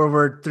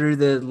forward through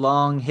the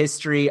long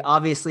history.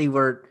 Obviously,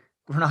 we're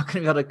not going to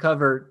be able to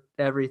cover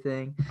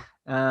everything,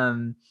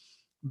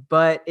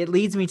 but it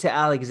leads me to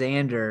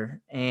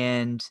Alexander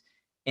and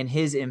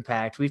his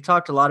impact. We've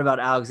talked a lot about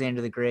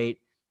Alexander the Great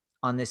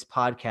on this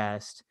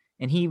podcast,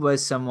 and he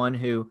was someone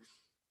who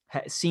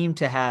seemed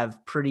to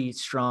have pretty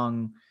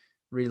strong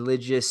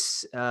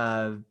religious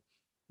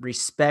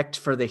respect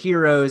for the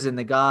heroes and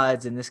the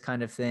gods and this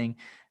kind of thing.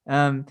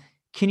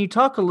 Can you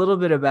talk a little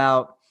bit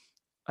about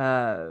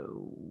uh,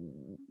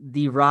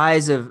 the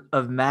rise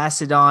of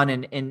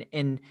Macedon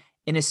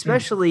and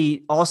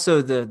especially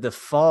also the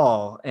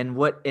fall and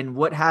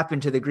what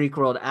happened to the Greek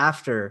world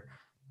after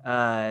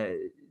uh,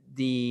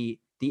 the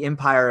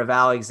empire of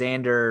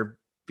Alexander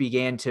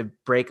began to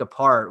break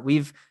apart?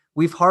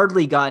 We've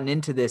hardly gotten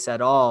into this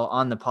at all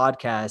on the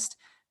podcast.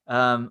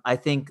 I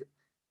think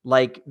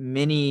like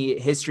many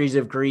histories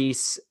of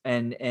Greece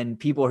and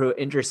people who are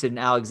interested in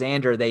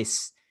Alexander,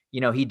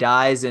 he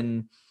dies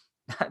and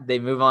they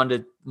move on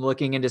to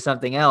looking into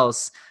something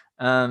else.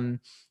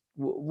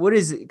 What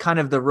is kind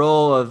of the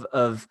role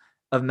of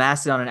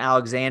Macedon and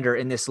Alexander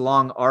in this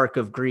long arc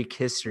of Greek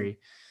history?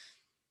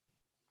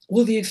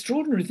 Well, the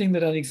extraordinary thing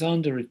that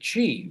Alexander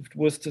achieved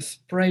was to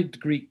spread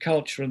Greek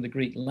culture and the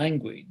Greek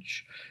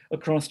language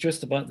across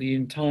just about the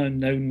entire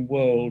known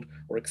world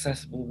or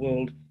accessible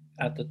world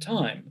at the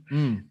time.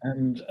 Mm,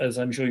 And as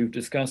I'm sure you've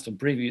discussed on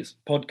previous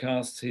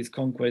podcasts, his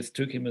conquest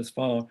took him as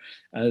far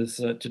as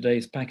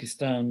today's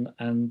Pakistan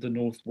and the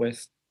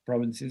northwest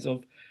provinces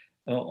of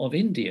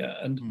India.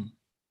 And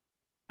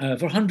mm,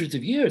 for hundreds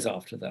of years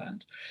after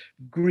that,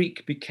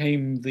 Greek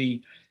became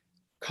the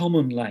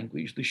common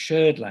language, the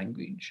shared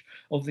language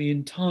of the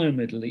entire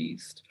Middle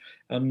East,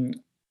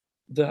 and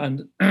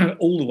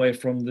all the way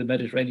from the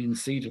Mediterranean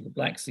Sea to the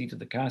Black Sea to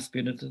the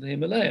Caspian and to the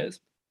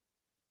Himalayas.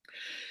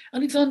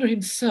 Alexander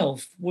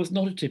himself was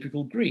not a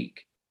typical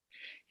Greek.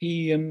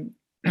 He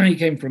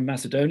came from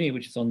Macedonia,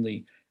 which is on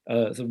the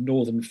sort of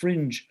northern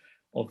fringe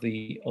of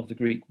the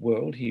Greek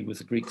world. He was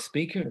a Greek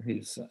speaker.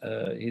 His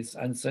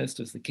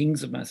ancestors, the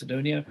kings of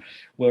Macedonia,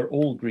 were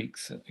all Greek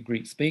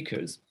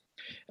speakers.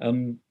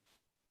 Um,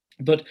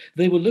 but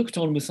they were looked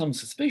on with some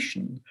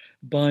suspicion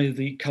by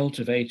the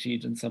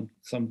cultivated and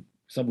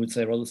some would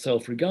say rather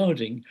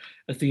self-regarding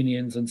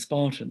Athenians and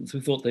Spartans, who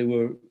thought they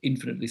were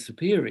infinitely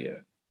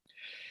superior.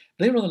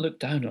 They rather looked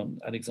down on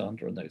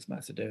Alexander and those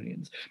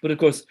Macedonians. But of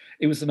course,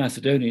 it was the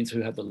Macedonians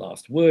who had the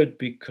last word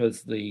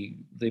because they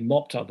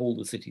mopped up all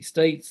the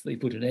city-states. They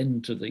put an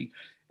end to the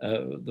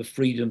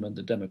freedom and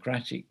the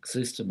democratic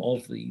system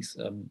of the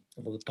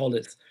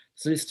polis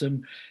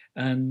system,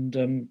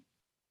 and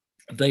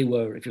they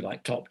were, if you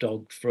like, top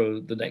dog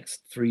for the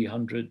next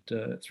 300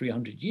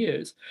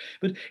 years.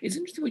 But it's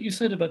interesting what you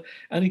said about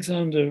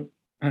Alexander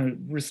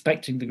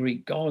respecting the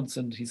Greek gods,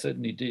 and he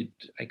certainly did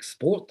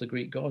export the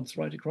Greek gods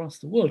right across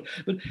the world.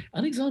 But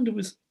Alexander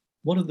was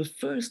one of the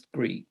first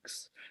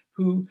Greeks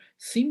who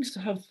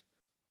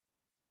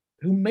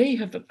who may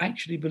have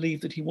actually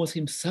believed that he was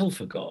himself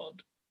a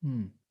god.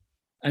 mm.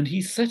 And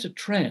he set a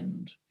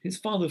trend. His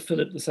father,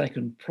 Philip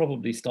II,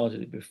 probably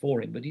started it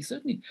before him, but he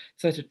certainly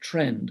set a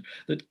trend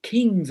that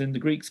kings in the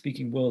Greek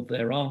speaking world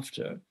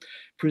thereafter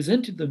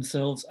presented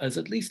themselves as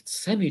at least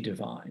semi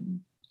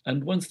divine.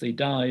 And once they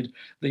died,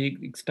 they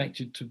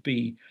expected to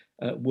be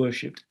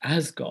worshipped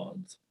as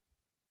gods.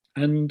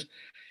 And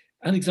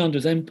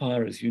Alexander's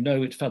empire, as you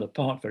know, it fell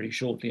apart very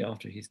shortly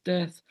after his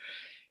death.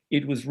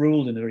 It was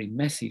ruled in a very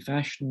messy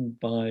fashion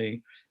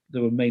by,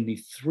 there were mainly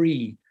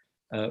three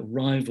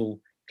rival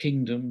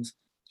kingdoms.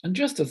 And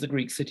just as the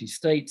Greek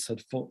city-states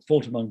had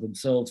fought among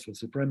themselves for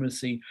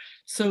supremacy,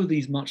 so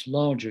these much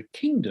larger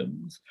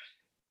kingdoms,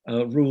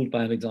 ruled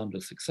by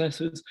Alexander's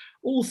successors,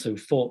 also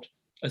fought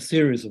a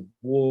series of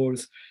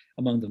wars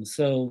among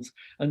themselves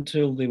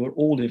until they were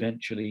all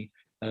eventually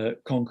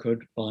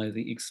conquered by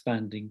the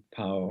expanding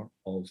power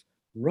of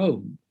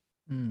Rome.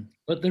 Mm.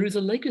 But there is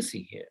a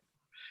legacy here,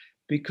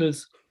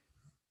 because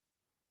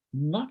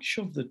much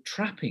of the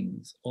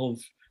trappings of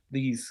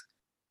these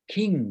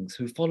kings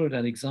who followed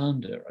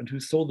Alexander and who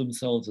saw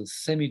themselves as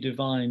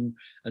semi-divine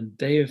and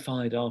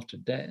deified after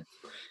death,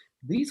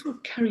 these were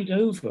carried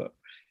over.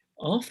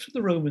 After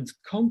the Romans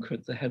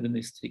conquered the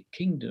Hellenistic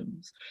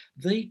kingdoms,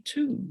 they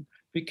too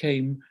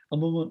became a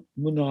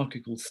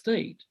monarchical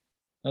state.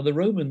 Now, the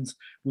Romans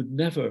would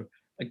never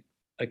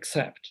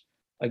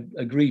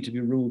agree to be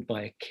ruled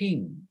by a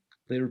king.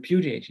 They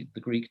repudiated the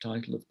Greek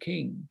title of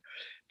king.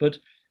 But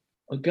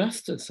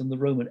Augustus and the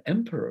Roman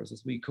emperors,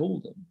 as we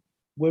call them,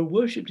 were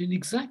worshipped in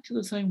exactly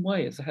the same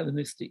way as the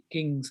Hellenistic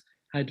kings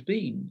had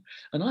been.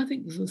 And I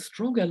think there's a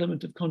strong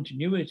element of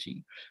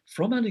continuity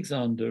from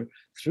Alexander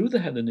through the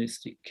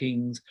Hellenistic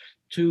kings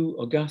to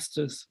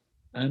Augustus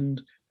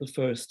and the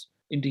first,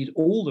 indeed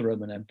all the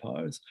Roman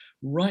empires,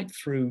 right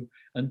through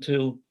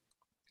until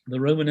the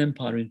Roman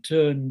Empire in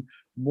turn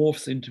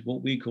morphs into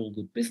what we call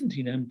the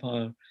Byzantine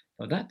Empire.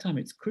 By that time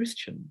it's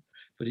Christian,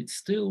 but it's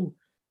still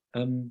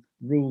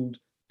ruled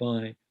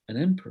by an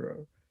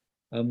emperor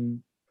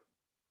who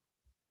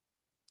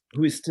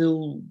is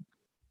still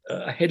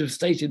a head of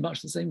state in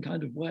much the same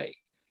kind of way.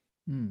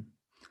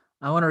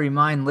 I want to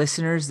remind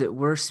listeners that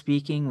we're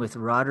speaking with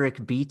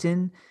Roderick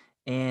Beaton,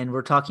 and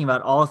we're talking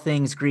about all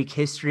things Greek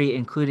history,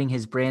 including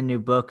his brand new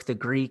book, The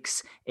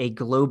Greeks, A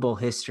Global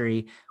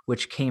History,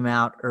 which came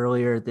out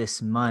earlier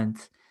this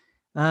month.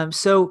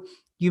 So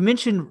you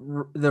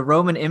mentioned the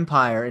Roman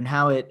Empire and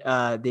how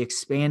the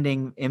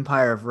expanding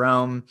empire of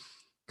Rome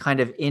kind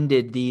of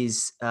ended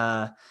these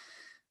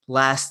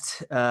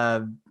last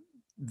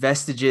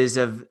vestiges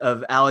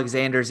of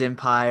Alexander's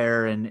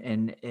empire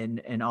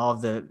and all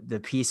of the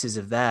pieces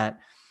of that.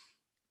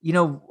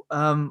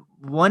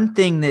 One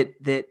thing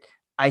that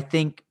I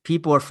think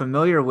people are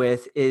familiar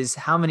with is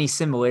how many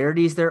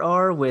similarities there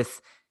are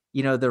with,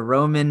 the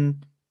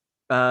Roman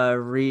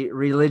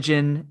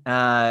religion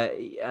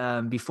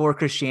before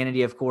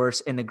Christianity, of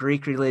course, and the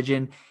Greek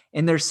religion.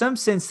 And there's some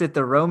sense that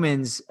the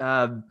Romans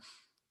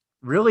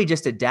really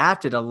just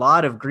adapted a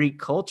lot of Greek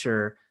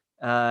culture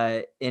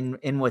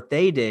in what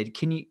they did.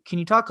 Can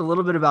you talk a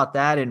little bit about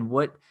that and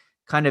what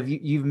kind of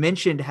you've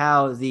mentioned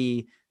how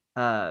the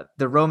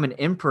Roman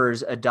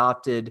emperors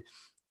adopted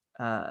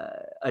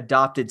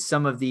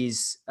some of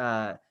these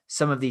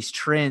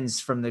trends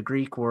from the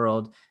Greek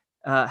world.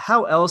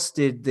 How else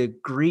did the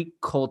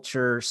Greek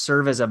culture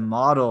serve as a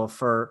model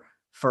for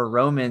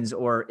Romans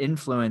or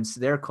influence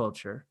their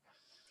culture?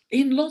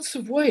 In lots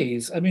of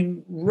ways. I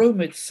mean, Rome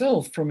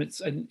itself,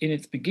 in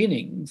its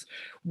beginnings,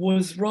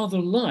 was rather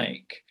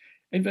like,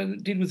 in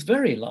fact, it was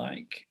very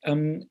like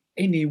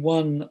any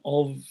one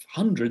of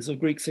hundreds of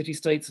Greek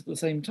city-states at the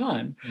same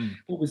time.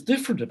 What was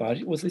different about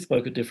it was they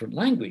spoke a different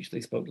language.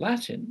 They spoke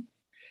Latin.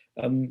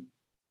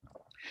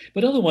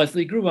 But otherwise,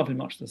 they grew up in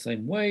much the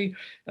same way.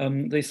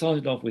 They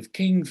started off with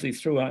kings. They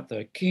threw out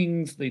their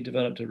kings. They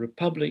developed a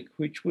republic,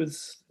 which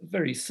was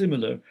very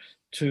similar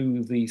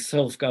to the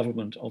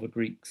self-government of a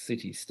Greek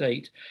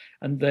city-state.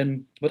 And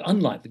then, but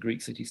unlike the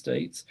Greek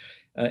city-states,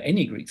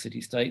 any Greek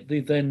city-state,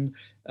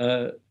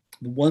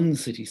 one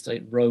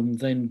city-state, Rome,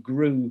 then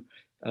grew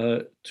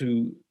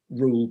to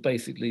rule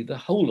basically the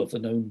whole of the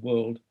known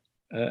world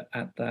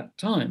at that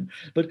time.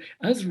 But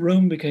as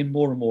Rome became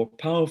more and more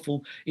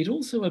powerful, it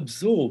also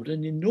absorbed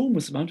an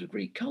enormous amount of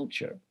Greek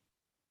culture.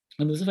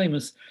 And there's a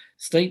famous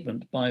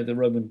statement by the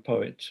Roman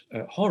poet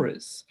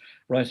Horace,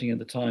 writing in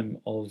the time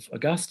of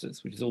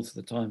Augustus, which is also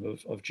the time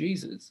of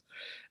Jesus,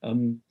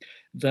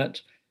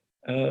 that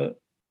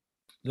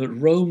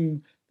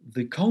Rome,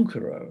 the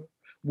conqueror,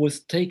 was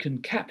taken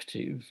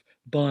captive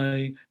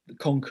by the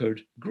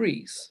conquered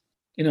Greece.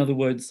 In other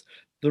words,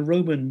 the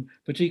Roman,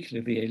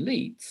 particularly the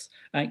elites,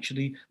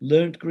 actually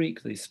learned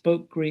Greek, they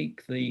spoke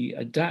Greek, they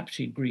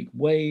adapted Greek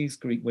ways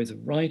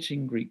of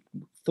writing, Greek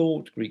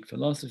thought, Greek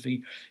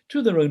philosophy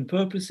to their own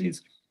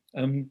purposes.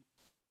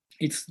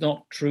 It's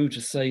not true to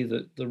say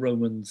that the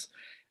Romans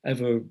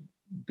ever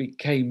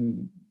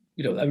became,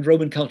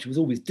 Roman culture was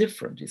always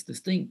different. It's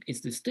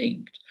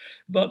distinct,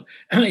 but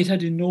it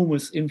had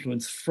enormous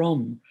influence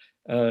from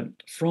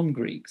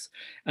Greeks.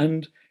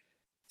 And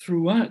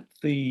throughout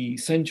the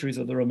centuries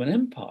of the Roman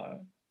Empire,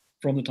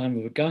 from the time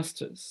of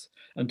Augustus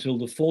until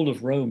the fall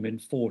of Rome in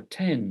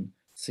 410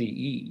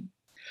 CE,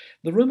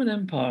 the Roman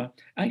Empire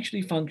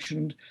actually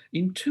functioned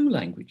in two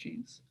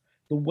languages.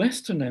 The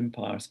Western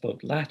Empire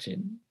spoke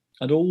Latin,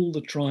 and all the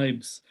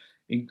tribes,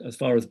 as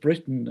far as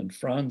Britain and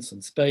France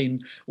and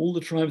Spain, all the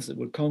tribes that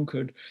were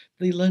conquered,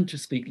 they learned to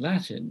speak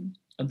Latin.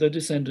 and their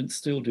descendants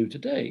still do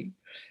today.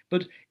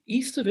 But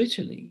east of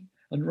Italy,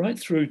 and right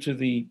through to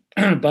the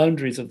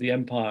boundaries of the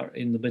empire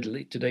in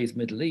the today's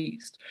Middle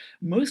East,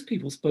 most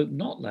people spoke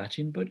not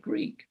Latin but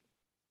Greek.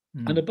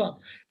 And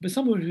but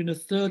somewhere between a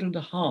third and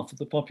a half of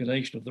the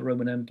population of the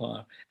Roman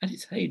Empire at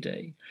its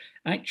heyday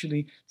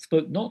actually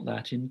spoke not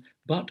Latin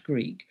but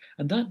Greek.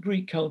 And that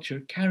Greek culture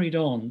carried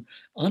on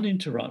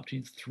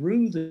uninterrupted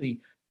through the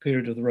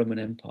period of the Roman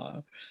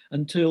Empire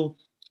until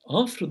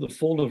after the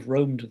fall of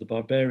Rome to the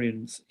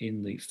barbarians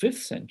in the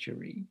 5th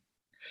century,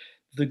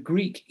 the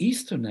Greek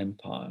Eastern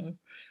Empire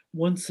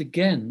once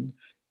again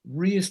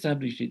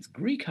re-established its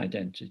Greek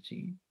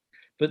identity,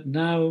 but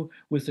now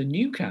with a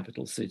new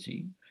capital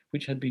city,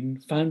 which had been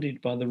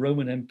founded by the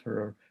Roman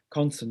Emperor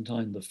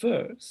Constantine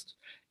I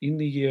in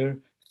the year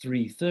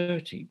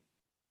 330.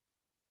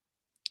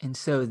 And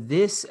so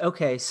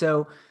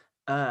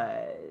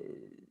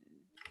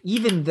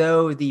even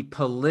though the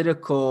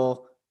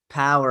political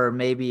power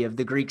maybe of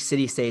the Greek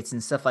city-states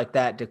and stuff like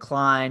that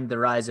declined, the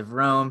rise of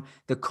Rome,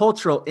 the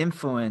cultural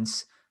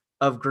influence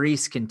of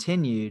Greece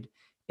continued.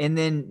 And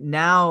then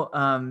now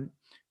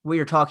what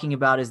you're talking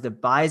about is the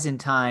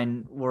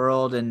Byzantine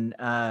world and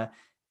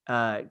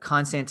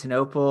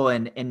Constantinople,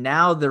 and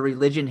now the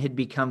religion had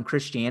become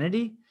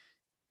Christianity?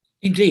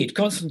 Indeed,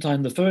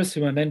 Constantine I,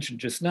 who I mentioned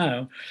just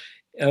now,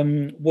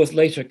 was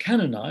later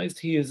canonized.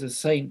 He is a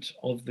saint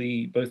of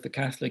both the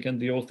Catholic and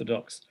the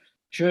Orthodox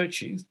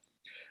churches,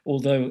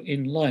 although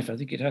in life, I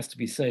think it has to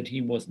be said,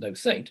 he was no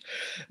saint,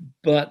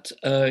 but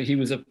he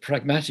was a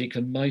pragmatic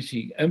and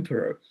mighty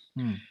emperor.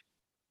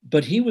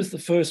 But he was the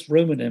first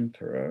Roman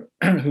emperor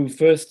who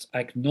first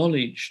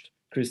acknowledged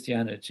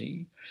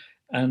Christianity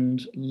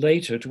and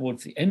later,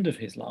 towards the end of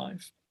his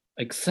life,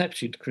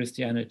 accepted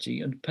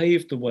Christianity and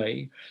paved the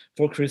way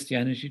for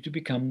Christianity to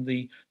become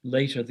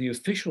later the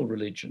official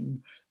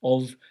religion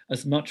of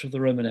as much of the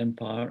Roman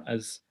Empire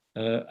as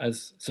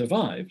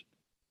survived.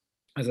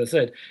 As I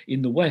said,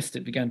 in the West,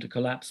 it began to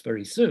collapse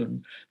very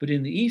soon, but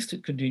in the East,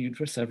 it continued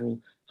for several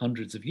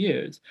hundreds of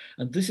years.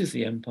 And this is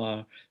the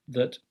empire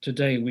that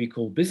today we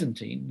call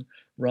Byzantine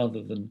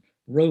rather than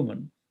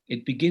Roman.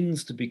 It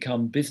begins to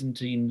become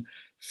Byzantine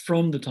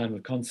from the time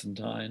of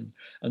Constantine,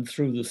 and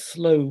through the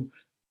slow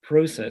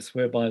process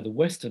whereby the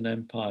Western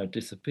Empire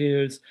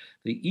disappears,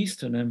 the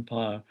Eastern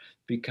Empire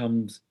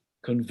becomes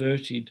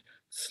converted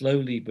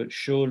slowly but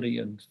surely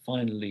and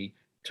finally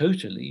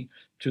totally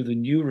to the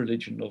new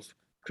religion of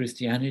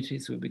Christianity.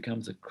 So it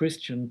becomes a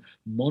Christian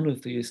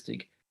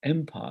monotheistic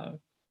empire.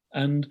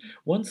 And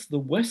once the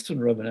Western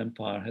Roman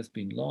Empire has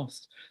been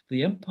lost,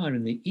 the empire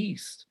in the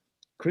East,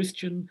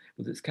 Christian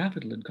with its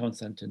capital in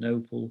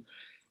Constantinople,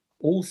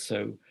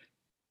 also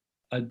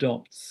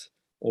adopts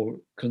or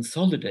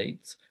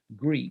consolidates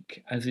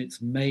Greek as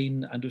its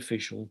main and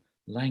official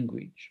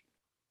language.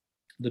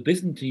 The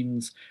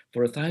Byzantines,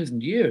 for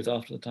 1,000 years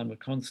after the time of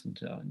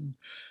Constantine,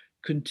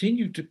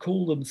 continued to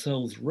call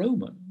themselves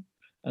Roman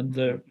and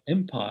their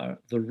empire,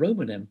 the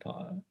Roman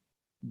Empire,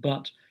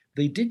 but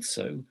they did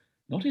so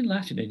not in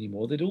Latin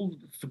anymore. They'd all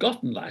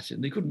forgotten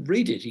Latin. They couldn't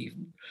read it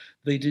even.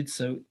 They did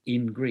so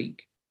in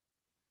Greek.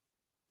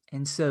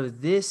 And so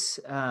this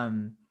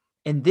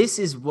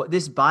is what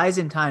this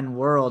Byzantine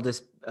world,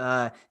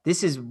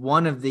 this is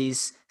one of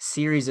these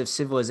series of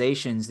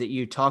civilizations that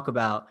you talk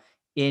about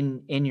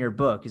in your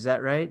book. Is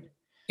that right?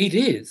 It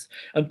is.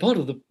 And one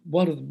of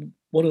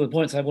the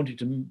points I wanted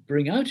to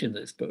bring out in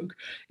this book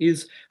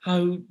is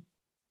how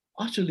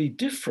utterly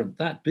different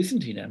that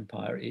Byzantine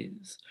Empire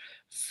is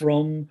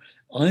from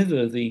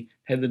either the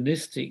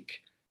Hellenistic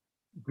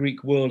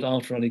Greek world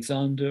after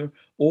Alexander,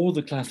 or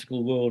the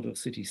classical world of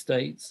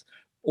city-states,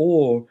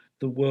 or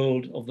the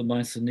world of the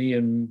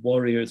Mycenaean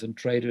warriors and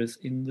traders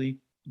in the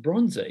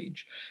Bronze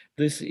Age.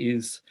 This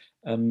is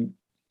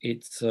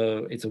it's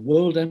a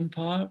world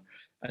empire.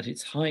 At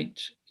its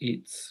height,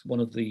 it's one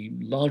of the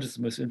largest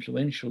and most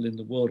influential in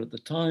the world at the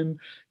time.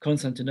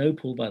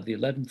 Constantinople, by the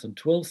 11th and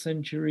 12th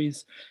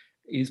centuries,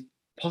 is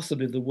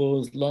possibly the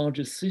world's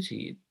largest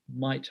city. It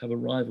might have a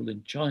rival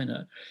in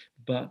China,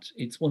 but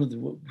it's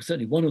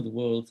certainly one of the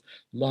world's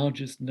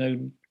largest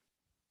known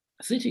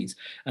cities.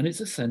 And it's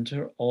a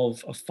center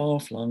of a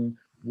far-flung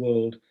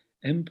world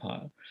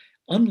empire.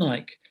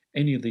 Unlike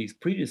any of these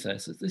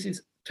predecessors, this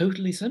is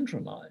totally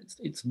centralized.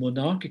 It's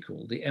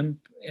monarchical. The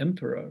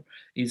emperor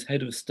is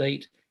head of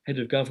state, head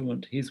of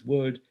government. His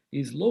word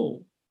is law.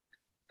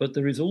 But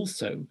there is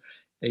also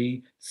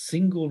a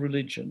single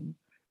religion.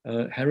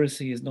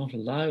 Heresy is not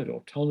allowed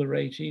or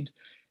tolerated.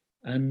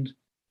 And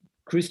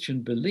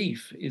Christian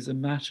belief is a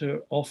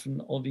matter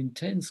often of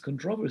intense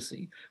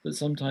controversy that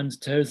sometimes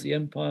tears the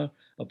empire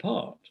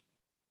apart.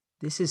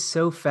 This is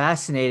so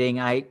fascinating.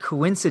 I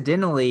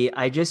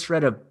just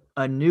read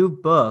a new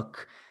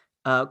book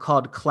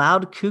called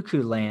Cloud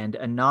Cuckoo Land,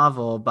 a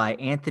novel by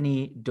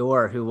Anthony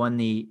Doerr, who won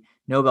the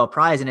Nobel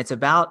Prize. And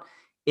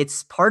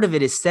part of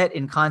it is set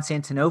in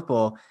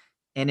Constantinople,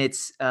 and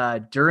it's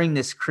during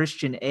this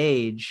Christian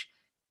age.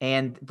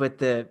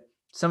 But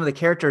some of the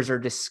characters are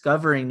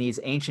discovering these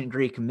ancient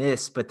Greek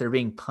myths, but they're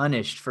being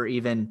punished for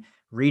even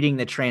reading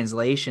the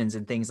translations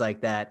and things like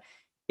that.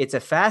 it's a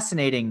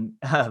fascinating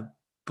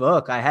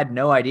book. I had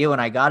no idea when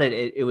I got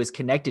it, it was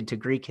connected to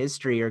Greek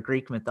history or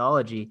Greek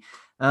mythology.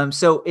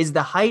 So is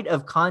the height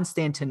of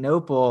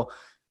Constantinople,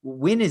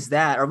 when is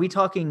that? Are we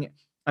talking,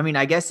 I mean,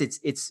 I guess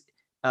it's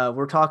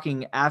we're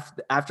talking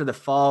after the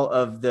fall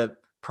of the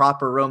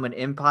proper Roman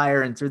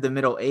Empire and through the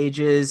Middle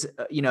Ages,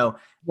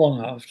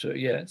 Long after,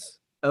 yes.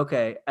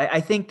 okay.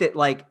 I think that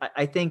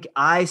I think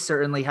I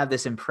certainly have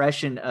this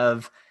impression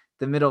of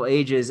the Middle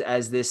Ages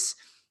as this,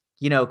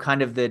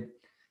 kind of the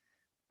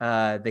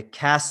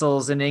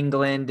castles in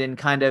England and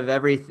kind of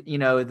everything,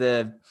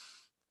 the,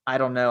 I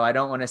don't know. I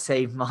don't want to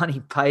say Monty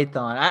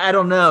Python. I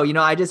don't know.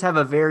 I just have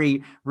a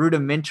very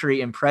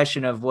rudimentary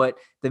impression of what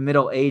the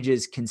Middle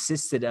Ages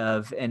consisted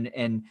of,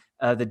 and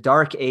the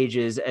Dark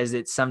Ages, as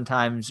it's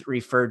sometimes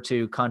referred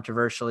to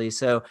controversially.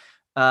 So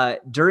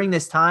during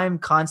this time,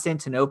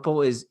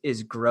 Constantinople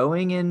is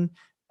growing in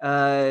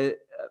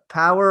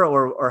power,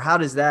 or how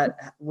does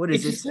that? What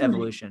is its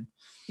evolution?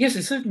 Yes,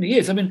 it certainly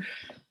is. I mean,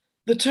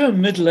 the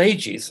term Middle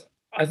Ages,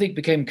 I think,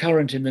 became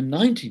current in the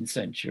 19th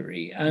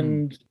century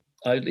and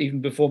even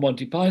before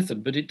Monty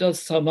Python, but it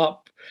does sum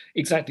up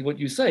exactly what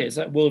you say. It's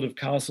that world of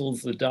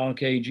castles, the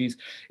Dark Ages.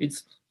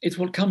 It's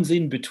what comes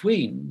in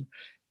between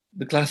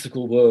the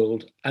classical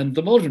world and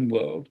the modern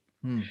world.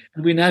 Hmm.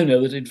 And we now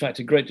know that, in fact,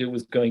 a great deal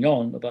was going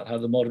on about how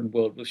the modern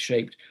world was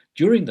shaped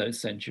during those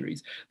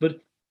centuries.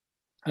 But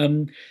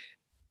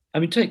I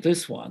mean, take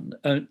this one,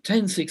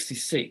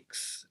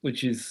 1066,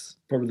 which is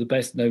probably the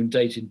best known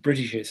date in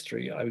British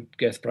history. I would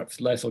guess perhaps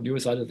less on your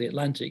side of the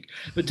Atlantic.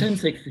 But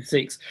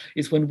 1066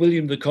 is when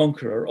William the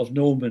Conqueror of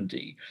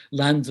Normandy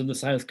lands on the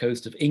south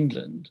coast of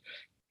England,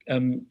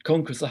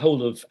 conquers the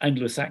whole of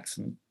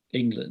Anglo-Saxon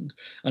England,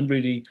 and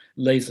really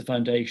lays the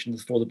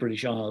foundations for the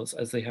British Isles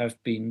as they have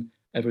been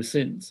ever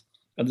since.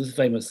 And there's a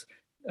famous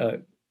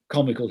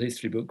comical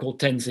history book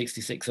called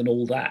 1066 and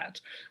All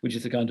That, which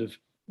is a kind of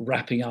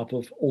wrapping up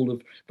of all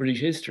of British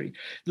history.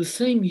 The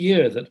same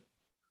year that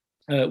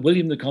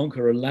William the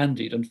Conqueror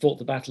landed and fought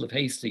the Battle of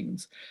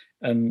Hastings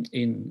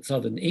in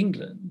southern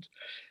England,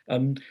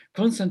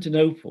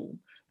 Constantinople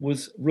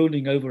was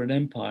ruling over an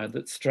empire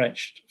that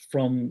stretched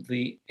from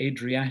the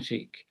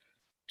Adriatic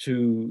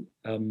to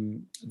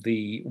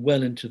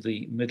well into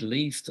the Middle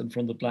East, and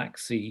from the Black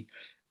Sea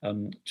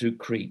to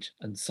Crete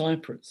and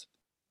Cyprus.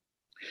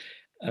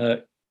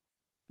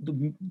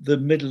 The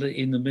middle,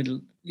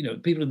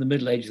 people in the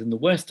Middle Ages in the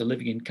West are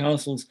living in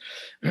castles.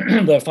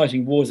 They're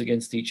fighting wars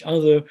against each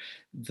other.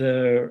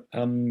 They're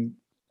often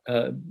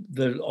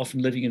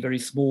living in very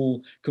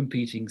small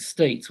competing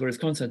states, whereas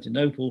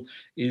Constantinople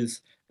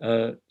is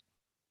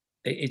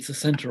it's a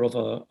center of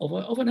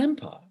an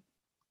empire,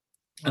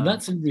 and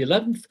that's in the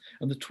 11th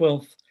and the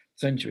 12th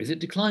centuries. It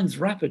declines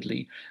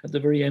rapidly at the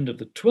very end of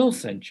the 12th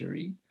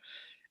century.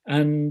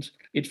 And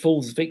it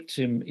falls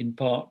victim in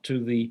part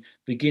to the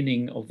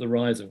beginning of the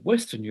rise of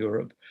Western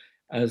Europe,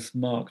 as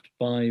marked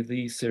by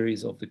the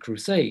series of the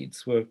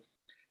Crusades, where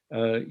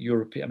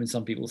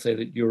some people say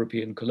that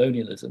European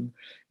colonialism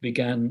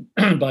began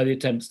by the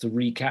attempts to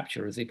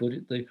recapture, as they put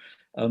it,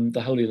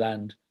 the Holy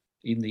Land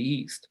in the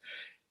East.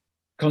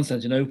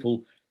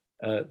 Constantinople,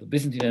 the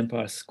Byzantine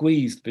Empire,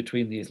 squeezed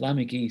between the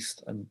Islamic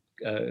East and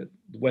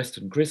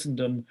Western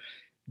Christendom,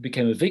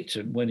 became a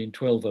victim when in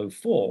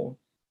 1204,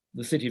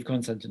 the city of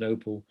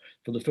Constantinople,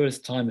 for the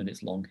first time in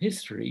its long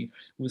history,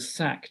 was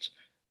sacked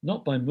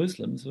not by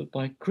Muslims, but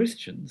by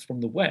Christians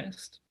from the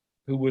West,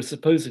 who were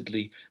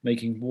supposedly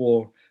making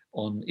war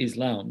on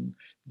Islam,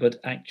 but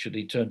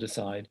actually turned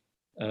aside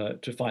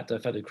to fight their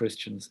fellow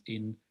Christians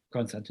in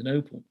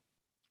Constantinople.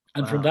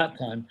 And from that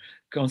time,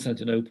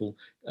 Constantinople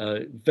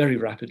very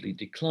rapidly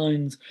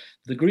declines.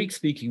 The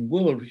Greek-speaking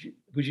world,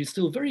 which is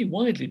still very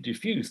widely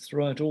diffused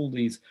throughout all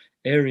these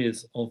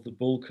areas of the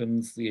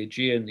Balkans, the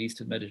Aegean, the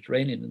Eastern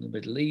Mediterranean, and the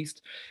Middle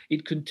East,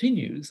 it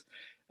continues,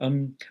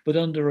 but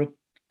under a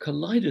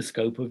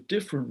kaleidoscope of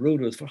different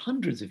rulers for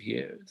hundreds of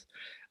years,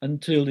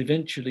 until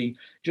eventually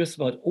just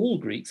about all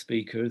Greek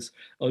speakers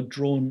are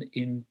drawn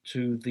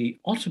into the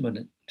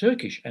Ottoman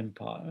Turkish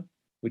Empire,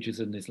 which is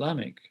an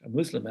Islamic, a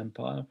Muslim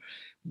empire,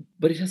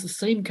 but it has the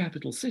same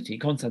capital city,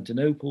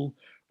 Constantinople,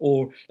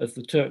 or as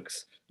the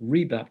Turks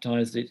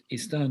rebaptized it,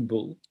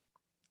 Istanbul,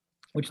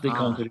 which they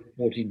conquered in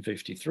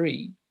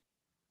 1453.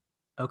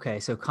 Okay,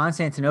 so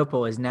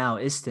Constantinople is now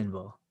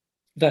Istanbul.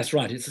 That's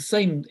right. It's the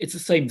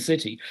same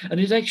city, and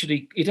it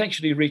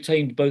actually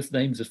retained both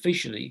names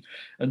officially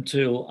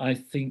until I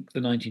think the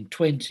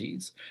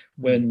 1920s,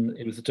 when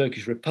it was the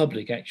Turkish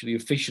Republic actually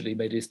officially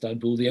made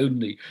Istanbul the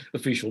only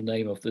official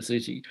name of the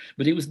city.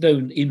 But it was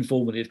known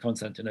informally as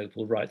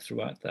Constantinople right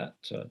throughout that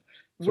time.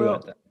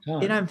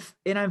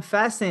 And I'm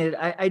fascinated.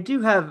 I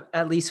do have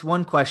at least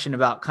one question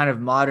about kind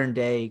of modern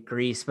day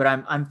Greece, but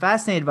I'm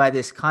fascinated by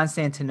this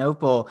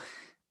Constantinople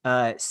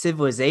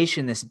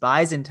civilization, this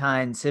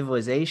Byzantine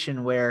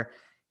civilization, where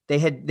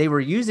they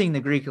were using the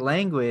Greek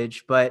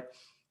language, but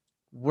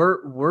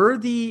were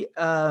the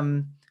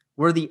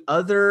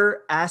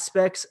other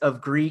aspects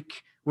of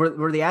Greek,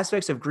 were the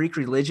aspects of Greek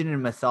religion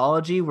and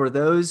mythology, were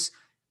those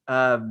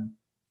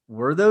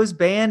were those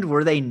banned?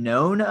 Were they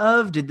known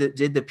of? Did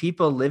the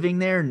people living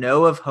there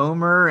know of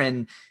Homer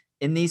and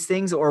in these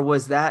things, or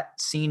was that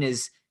seen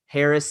as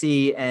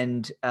heresy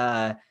and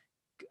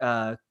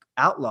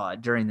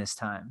outlawed during this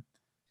time?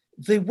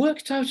 They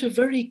worked out a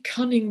very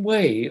cunning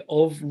way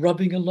of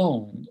rubbing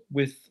along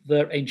with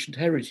their ancient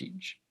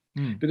heritage.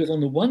 Because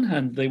on the one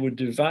hand, they were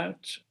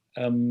devout,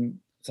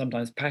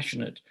 sometimes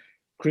passionate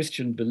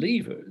Christian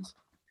believers.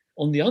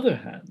 On the other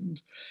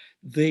hand,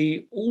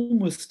 they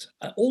almost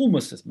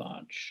as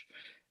much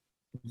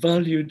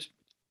valued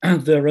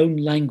their own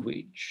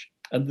language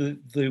and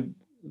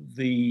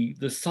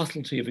the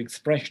subtlety of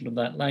expression of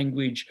that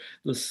language,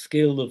 the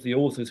skill of the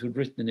authors who'd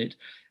written it,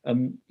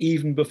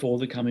 even before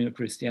the coming of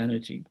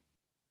Christianity.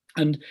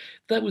 And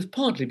that was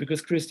partly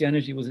because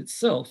Christianity was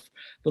itself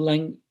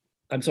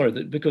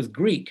because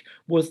Greek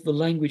was the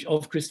language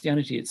of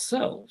Christianity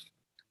itself.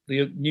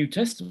 The New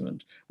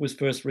Testament was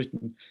first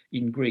written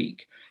in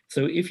Greek.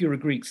 So if you're a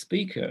Greek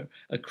speaker,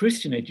 a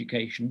Christian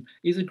education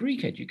is a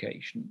Greek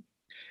education.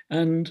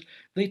 And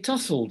they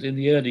tussled in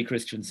the early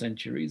Christian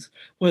centuries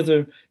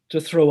whether to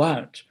throw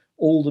out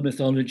all the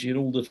mythology and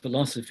all the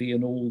philosophy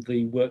and all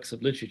the works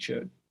of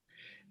literature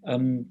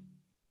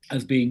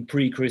as being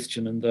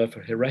pre-Christian and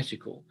therefore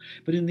heretical.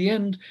 But in the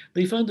end,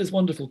 they found this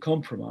wonderful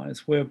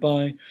compromise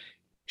whereby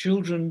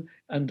children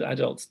and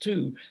adults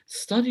too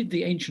studied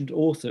the ancient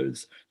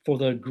authors for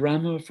their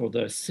grammar, for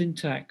their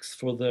syntax,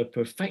 for their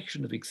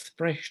perfection of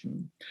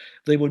expression.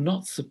 They were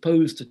not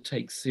supposed to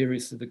take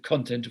seriously the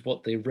content of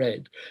what they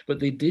read, but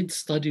they did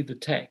study the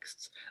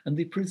texts and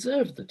they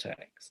preserved the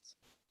texts.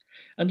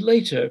 And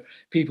later,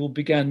 people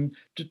began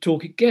to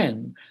talk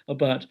again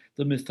about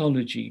the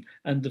mythology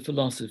and the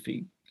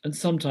philosophy. And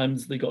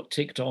sometimes they got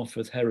ticked off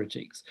as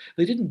heretics.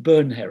 They didn't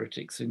burn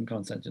heretics in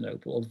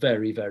Constantinople, or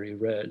very, very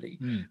rarely.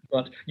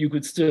 But you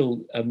could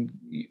still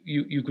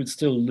you could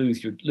still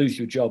lose your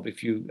job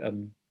if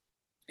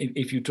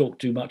you talk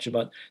too much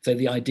about, say,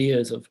 the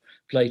ideas of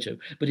Plato.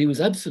 But he was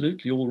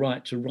absolutely all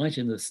right to write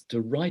in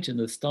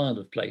the style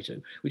of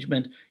Plato, which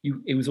meant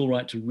it was all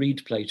right to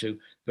read Plato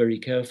very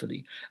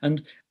carefully.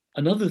 And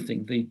another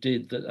thing they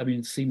did that, I mean,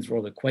 it seems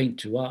rather quaint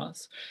to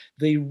us,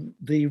 they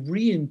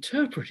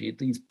reinterpreted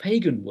these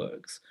pagan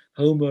works,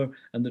 Homer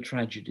and the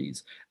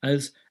tragedies,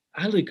 as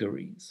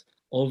allegories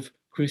of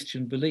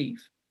Christian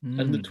belief. And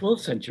in the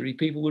 12th century,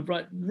 people would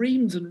write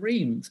reams and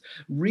reams,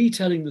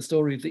 retelling the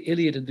story of the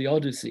Iliad and the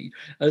Odyssey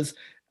as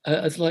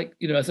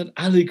an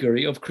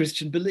allegory of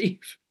Christian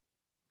belief.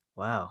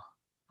 Wow.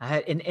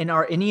 And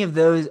are any of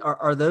those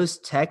are those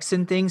texts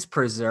and things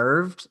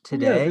preserved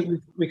today? Yeah,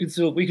 we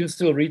can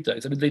still read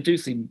those. I mean, they do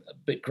seem a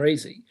bit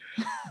crazy,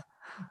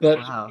 but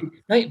Wow.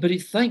 but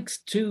it's thanks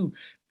to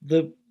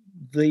the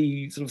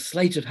sort of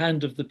slate of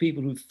hand of the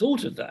people who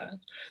thought of that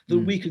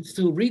we could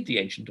still read the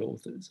ancient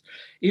authors.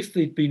 If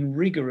they'd been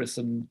rigorous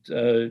and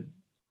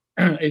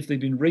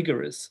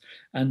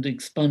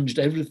expunged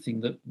everything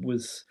that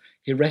was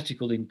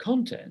heretical in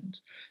content,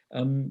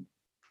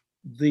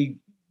 the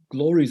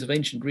glories of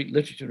ancient Greek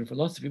literature and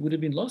philosophy would have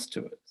been lost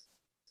to us.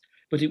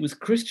 But it was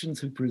Christians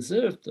who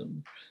preserved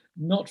them,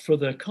 not for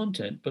their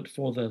content, but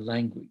for their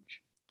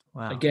language.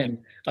 Wow.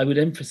 Again, I would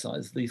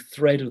emphasize the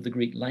thread of the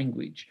Greek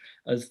language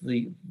as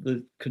the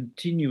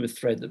continuous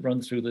thread that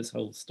runs through this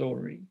whole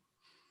story.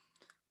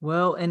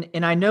 Well,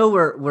 and I know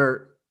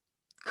we're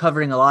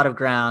covering a lot of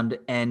ground,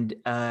 and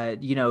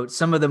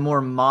some of the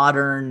more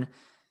modern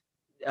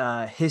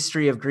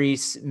history of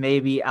Greece may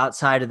be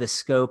outside of the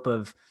scope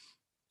of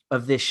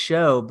this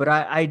show, but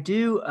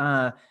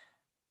I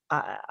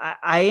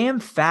am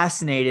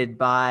fascinated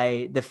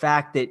by the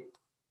fact that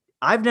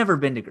I've never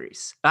been to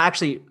Greece.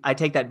 Actually, I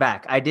take that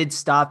back. I did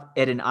stop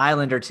at an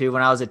island or two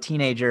when I was a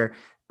teenager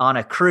on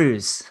a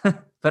cruise,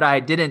 but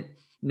I didn't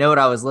know what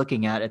I was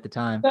looking at the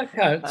time. That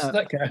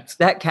counts.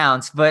 That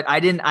counts. But I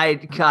didn't.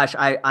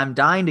 I'm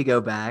dying to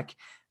go back.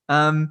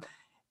 I'm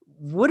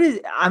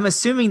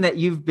assuming that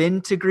you've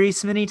been to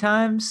Greece many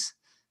times.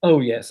 Oh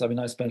yes. I mean,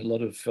 I spent a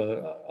lot of.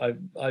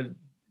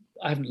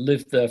 I haven't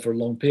lived there for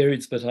long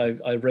periods, but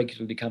I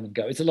regularly come and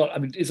go. It's a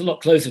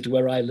lot closer to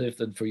where I live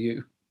than for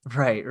you.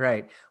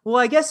 Right. Well,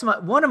 I guess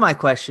one of my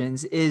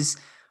questions is,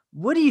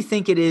 what do you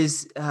think it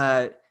is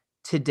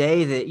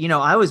today that,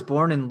 I was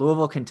born in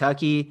Louisville,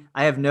 Kentucky.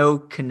 I have no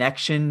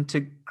connection to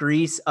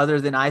Greece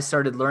other than I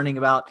started learning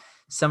about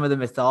some of the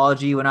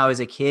mythology when I was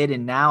a kid.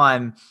 And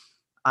now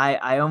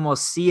I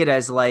almost see it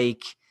as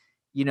like,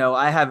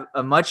 I have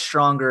a much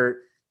stronger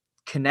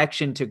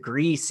connection to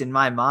Greece in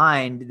my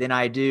mind than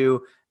I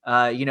do,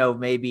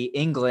 maybe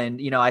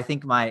England. I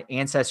think my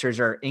ancestors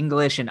are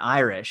English and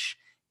Irish,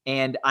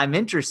 and I'm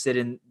interested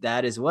in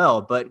that as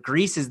well. But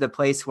Greece is the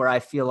place where I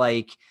feel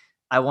like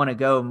I want to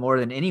go more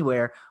than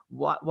anywhere.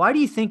 Why do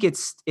you think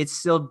it's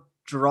still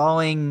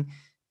drawing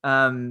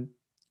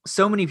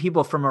so many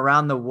people from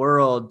around the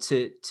world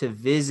to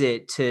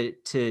visit,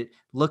 to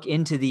look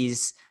into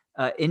these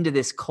into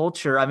this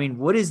culture? I mean,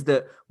 what is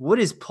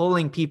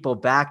pulling people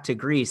back to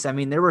Greece? I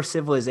mean, there were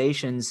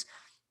civilizations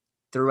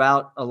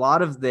throughout a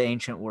lot of the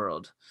ancient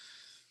world.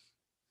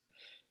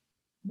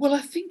 Well,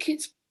 I think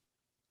it's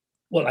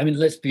Well, I mean,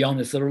 let's be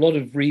honest. There are a lot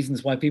of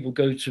reasons why people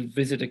go to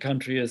visit a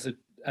country as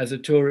a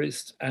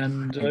tourist,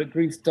 and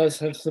Greece does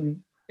have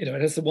some. It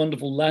has some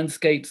wonderful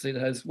landscapes. It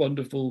has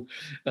wonderful,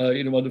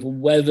 wonderful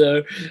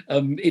weather.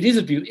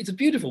 It's a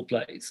beautiful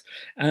place,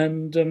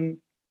 and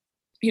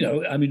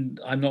I mean,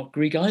 I'm not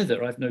Greek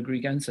either. I've no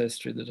Greek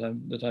ancestry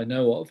that I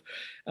know of,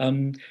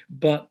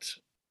 but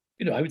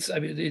I would say, I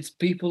mean, its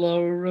people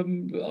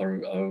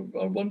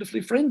are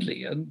wonderfully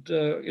friendly, and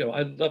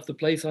I love the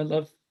place. I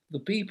love the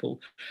people,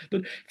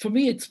 but for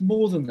me, it's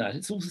more than that.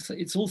 It's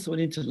also an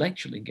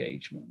intellectual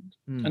engagement,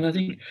 and I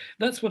think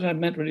that's what I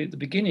meant really at the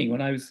beginning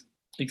when I was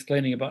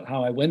explaining about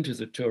how I went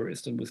as a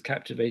tourist and was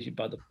captivated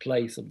by the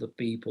place and the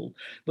people,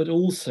 but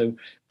also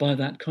by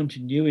that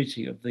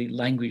continuity of the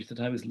language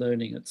that I was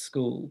learning at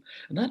school,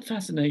 and that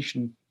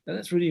fascination.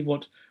 That's really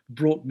what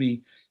brought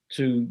me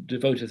to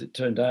devote, as it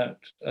turned out,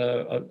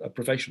 a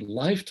professional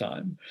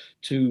lifetime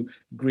to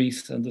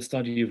Greece and the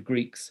study of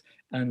Greeks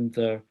and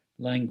their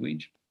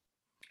language.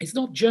 It's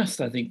not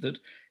just, I think, that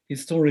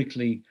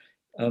historically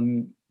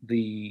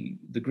the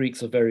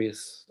Greeks of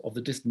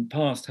the distant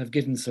past have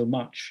given so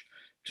much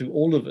to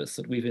all of us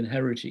that we've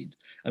inherited.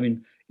 I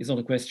mean, it's not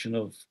a question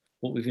of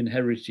what we've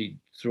inherited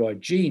through our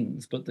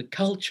genes, but the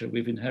culture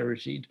we've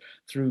inherited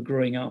through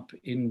growing up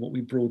in what we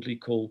broadly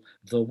call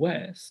the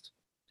West.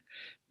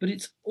 But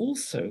it's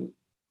also,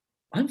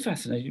 I'm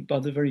fascinated by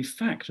the very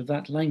fact of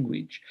that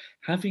language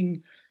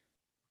having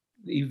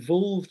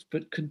evolved,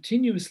 but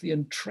continuously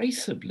and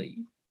traceably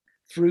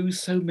through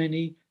so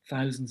many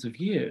thousands of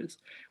years.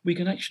 We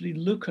can actually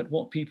look at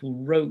what people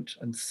wrote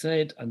and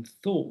said and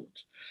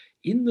thought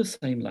in the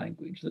same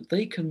language that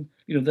they can,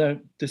 their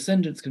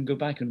descendants can go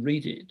back and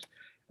read it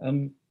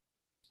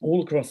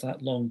all across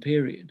that long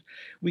period.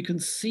 We can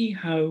see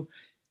how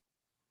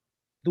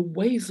the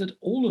ways that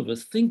all of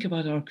us think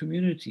about our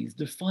communities,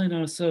 define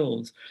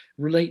ourselves,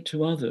 relate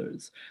to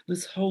others,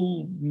 this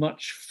whole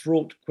much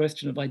fraught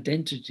question of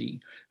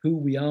identity, who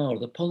we are,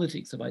 the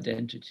politics of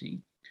identity.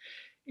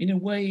 In a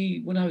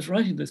way, when I was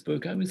writing this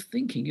book, I was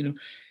thinking,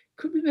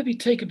 could we maybe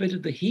take a bit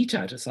of the heat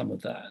out of some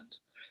of that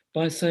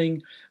by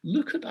saying,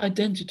 look at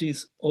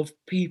identities of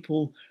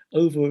people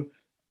over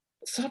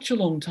such a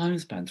long time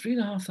span,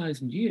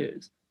 3,500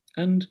 years,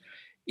 and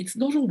it's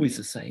not always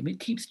the same. It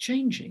keeps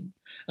changing.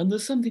 And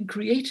there's something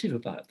creative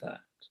about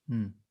that,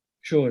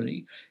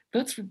 surely.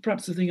 That's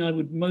perhaps the thing I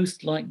would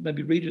most like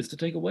maybe readers to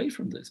take away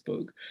from this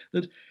book,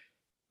 that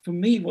for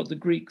me, what the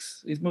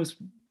Greeks is most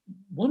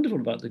wonderful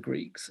about the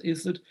Greeks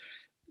is that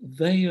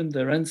they and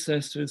their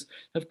ancestors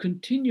have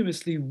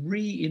continuously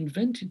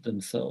reinvented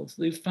themselves.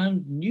 They've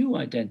found new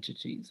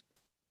identities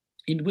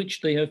in which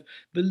they have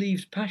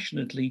believed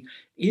passionately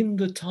in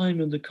the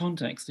time and the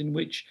context in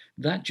which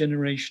that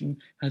generation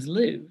has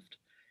lived.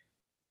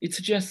 It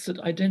suggests that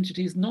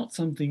identity is not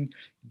something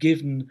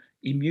given,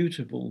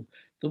 immutable,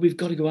 that we've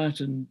got to go out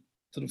and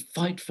sort of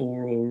fight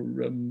for, or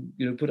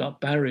put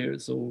up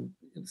barriers, or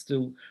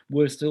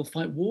worse still,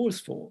 fight wars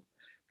for.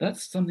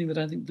 That's something that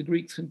I think the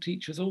Greeks can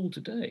teach us all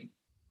today.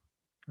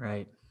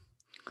 Right.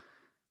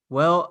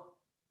 Well,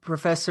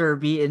 Professor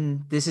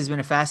Beaton, this has been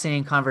a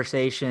fascinating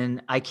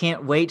conversation. I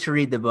can't wait to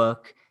read the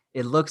book.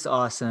 It looks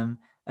awesome.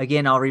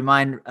 Again, I'll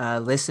remind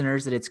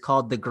listeners that it's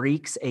called The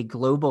Greeks, A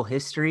Global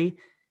History.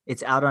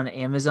 It's out on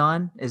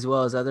Amazon as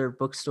well as other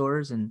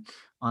bookstores and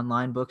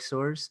online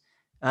bookstores.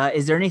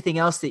 Is there anything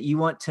else that you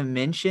want to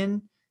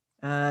mention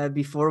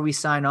before we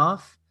sign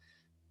off?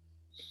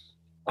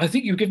 I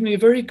think you've given me a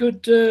very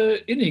good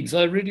innings.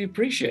 I really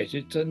appreciate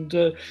it.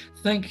 And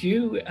thank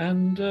you.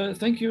 And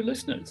thank you,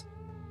 listeners.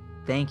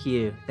 Thank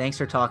you. Thanks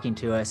for talking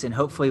to us. And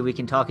hopefully we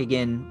can talk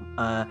again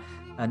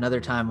another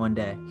time one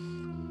day.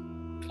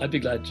 I'd be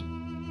glad to.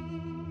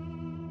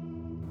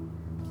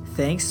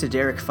 Thanks to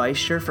Derek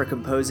Feischer for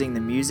composing the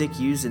music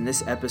used in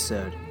this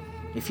episode.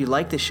 If you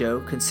like the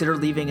show, consider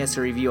leaving us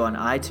a review on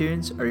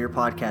iTunes or your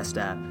podcast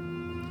app.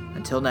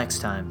 Until next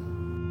time.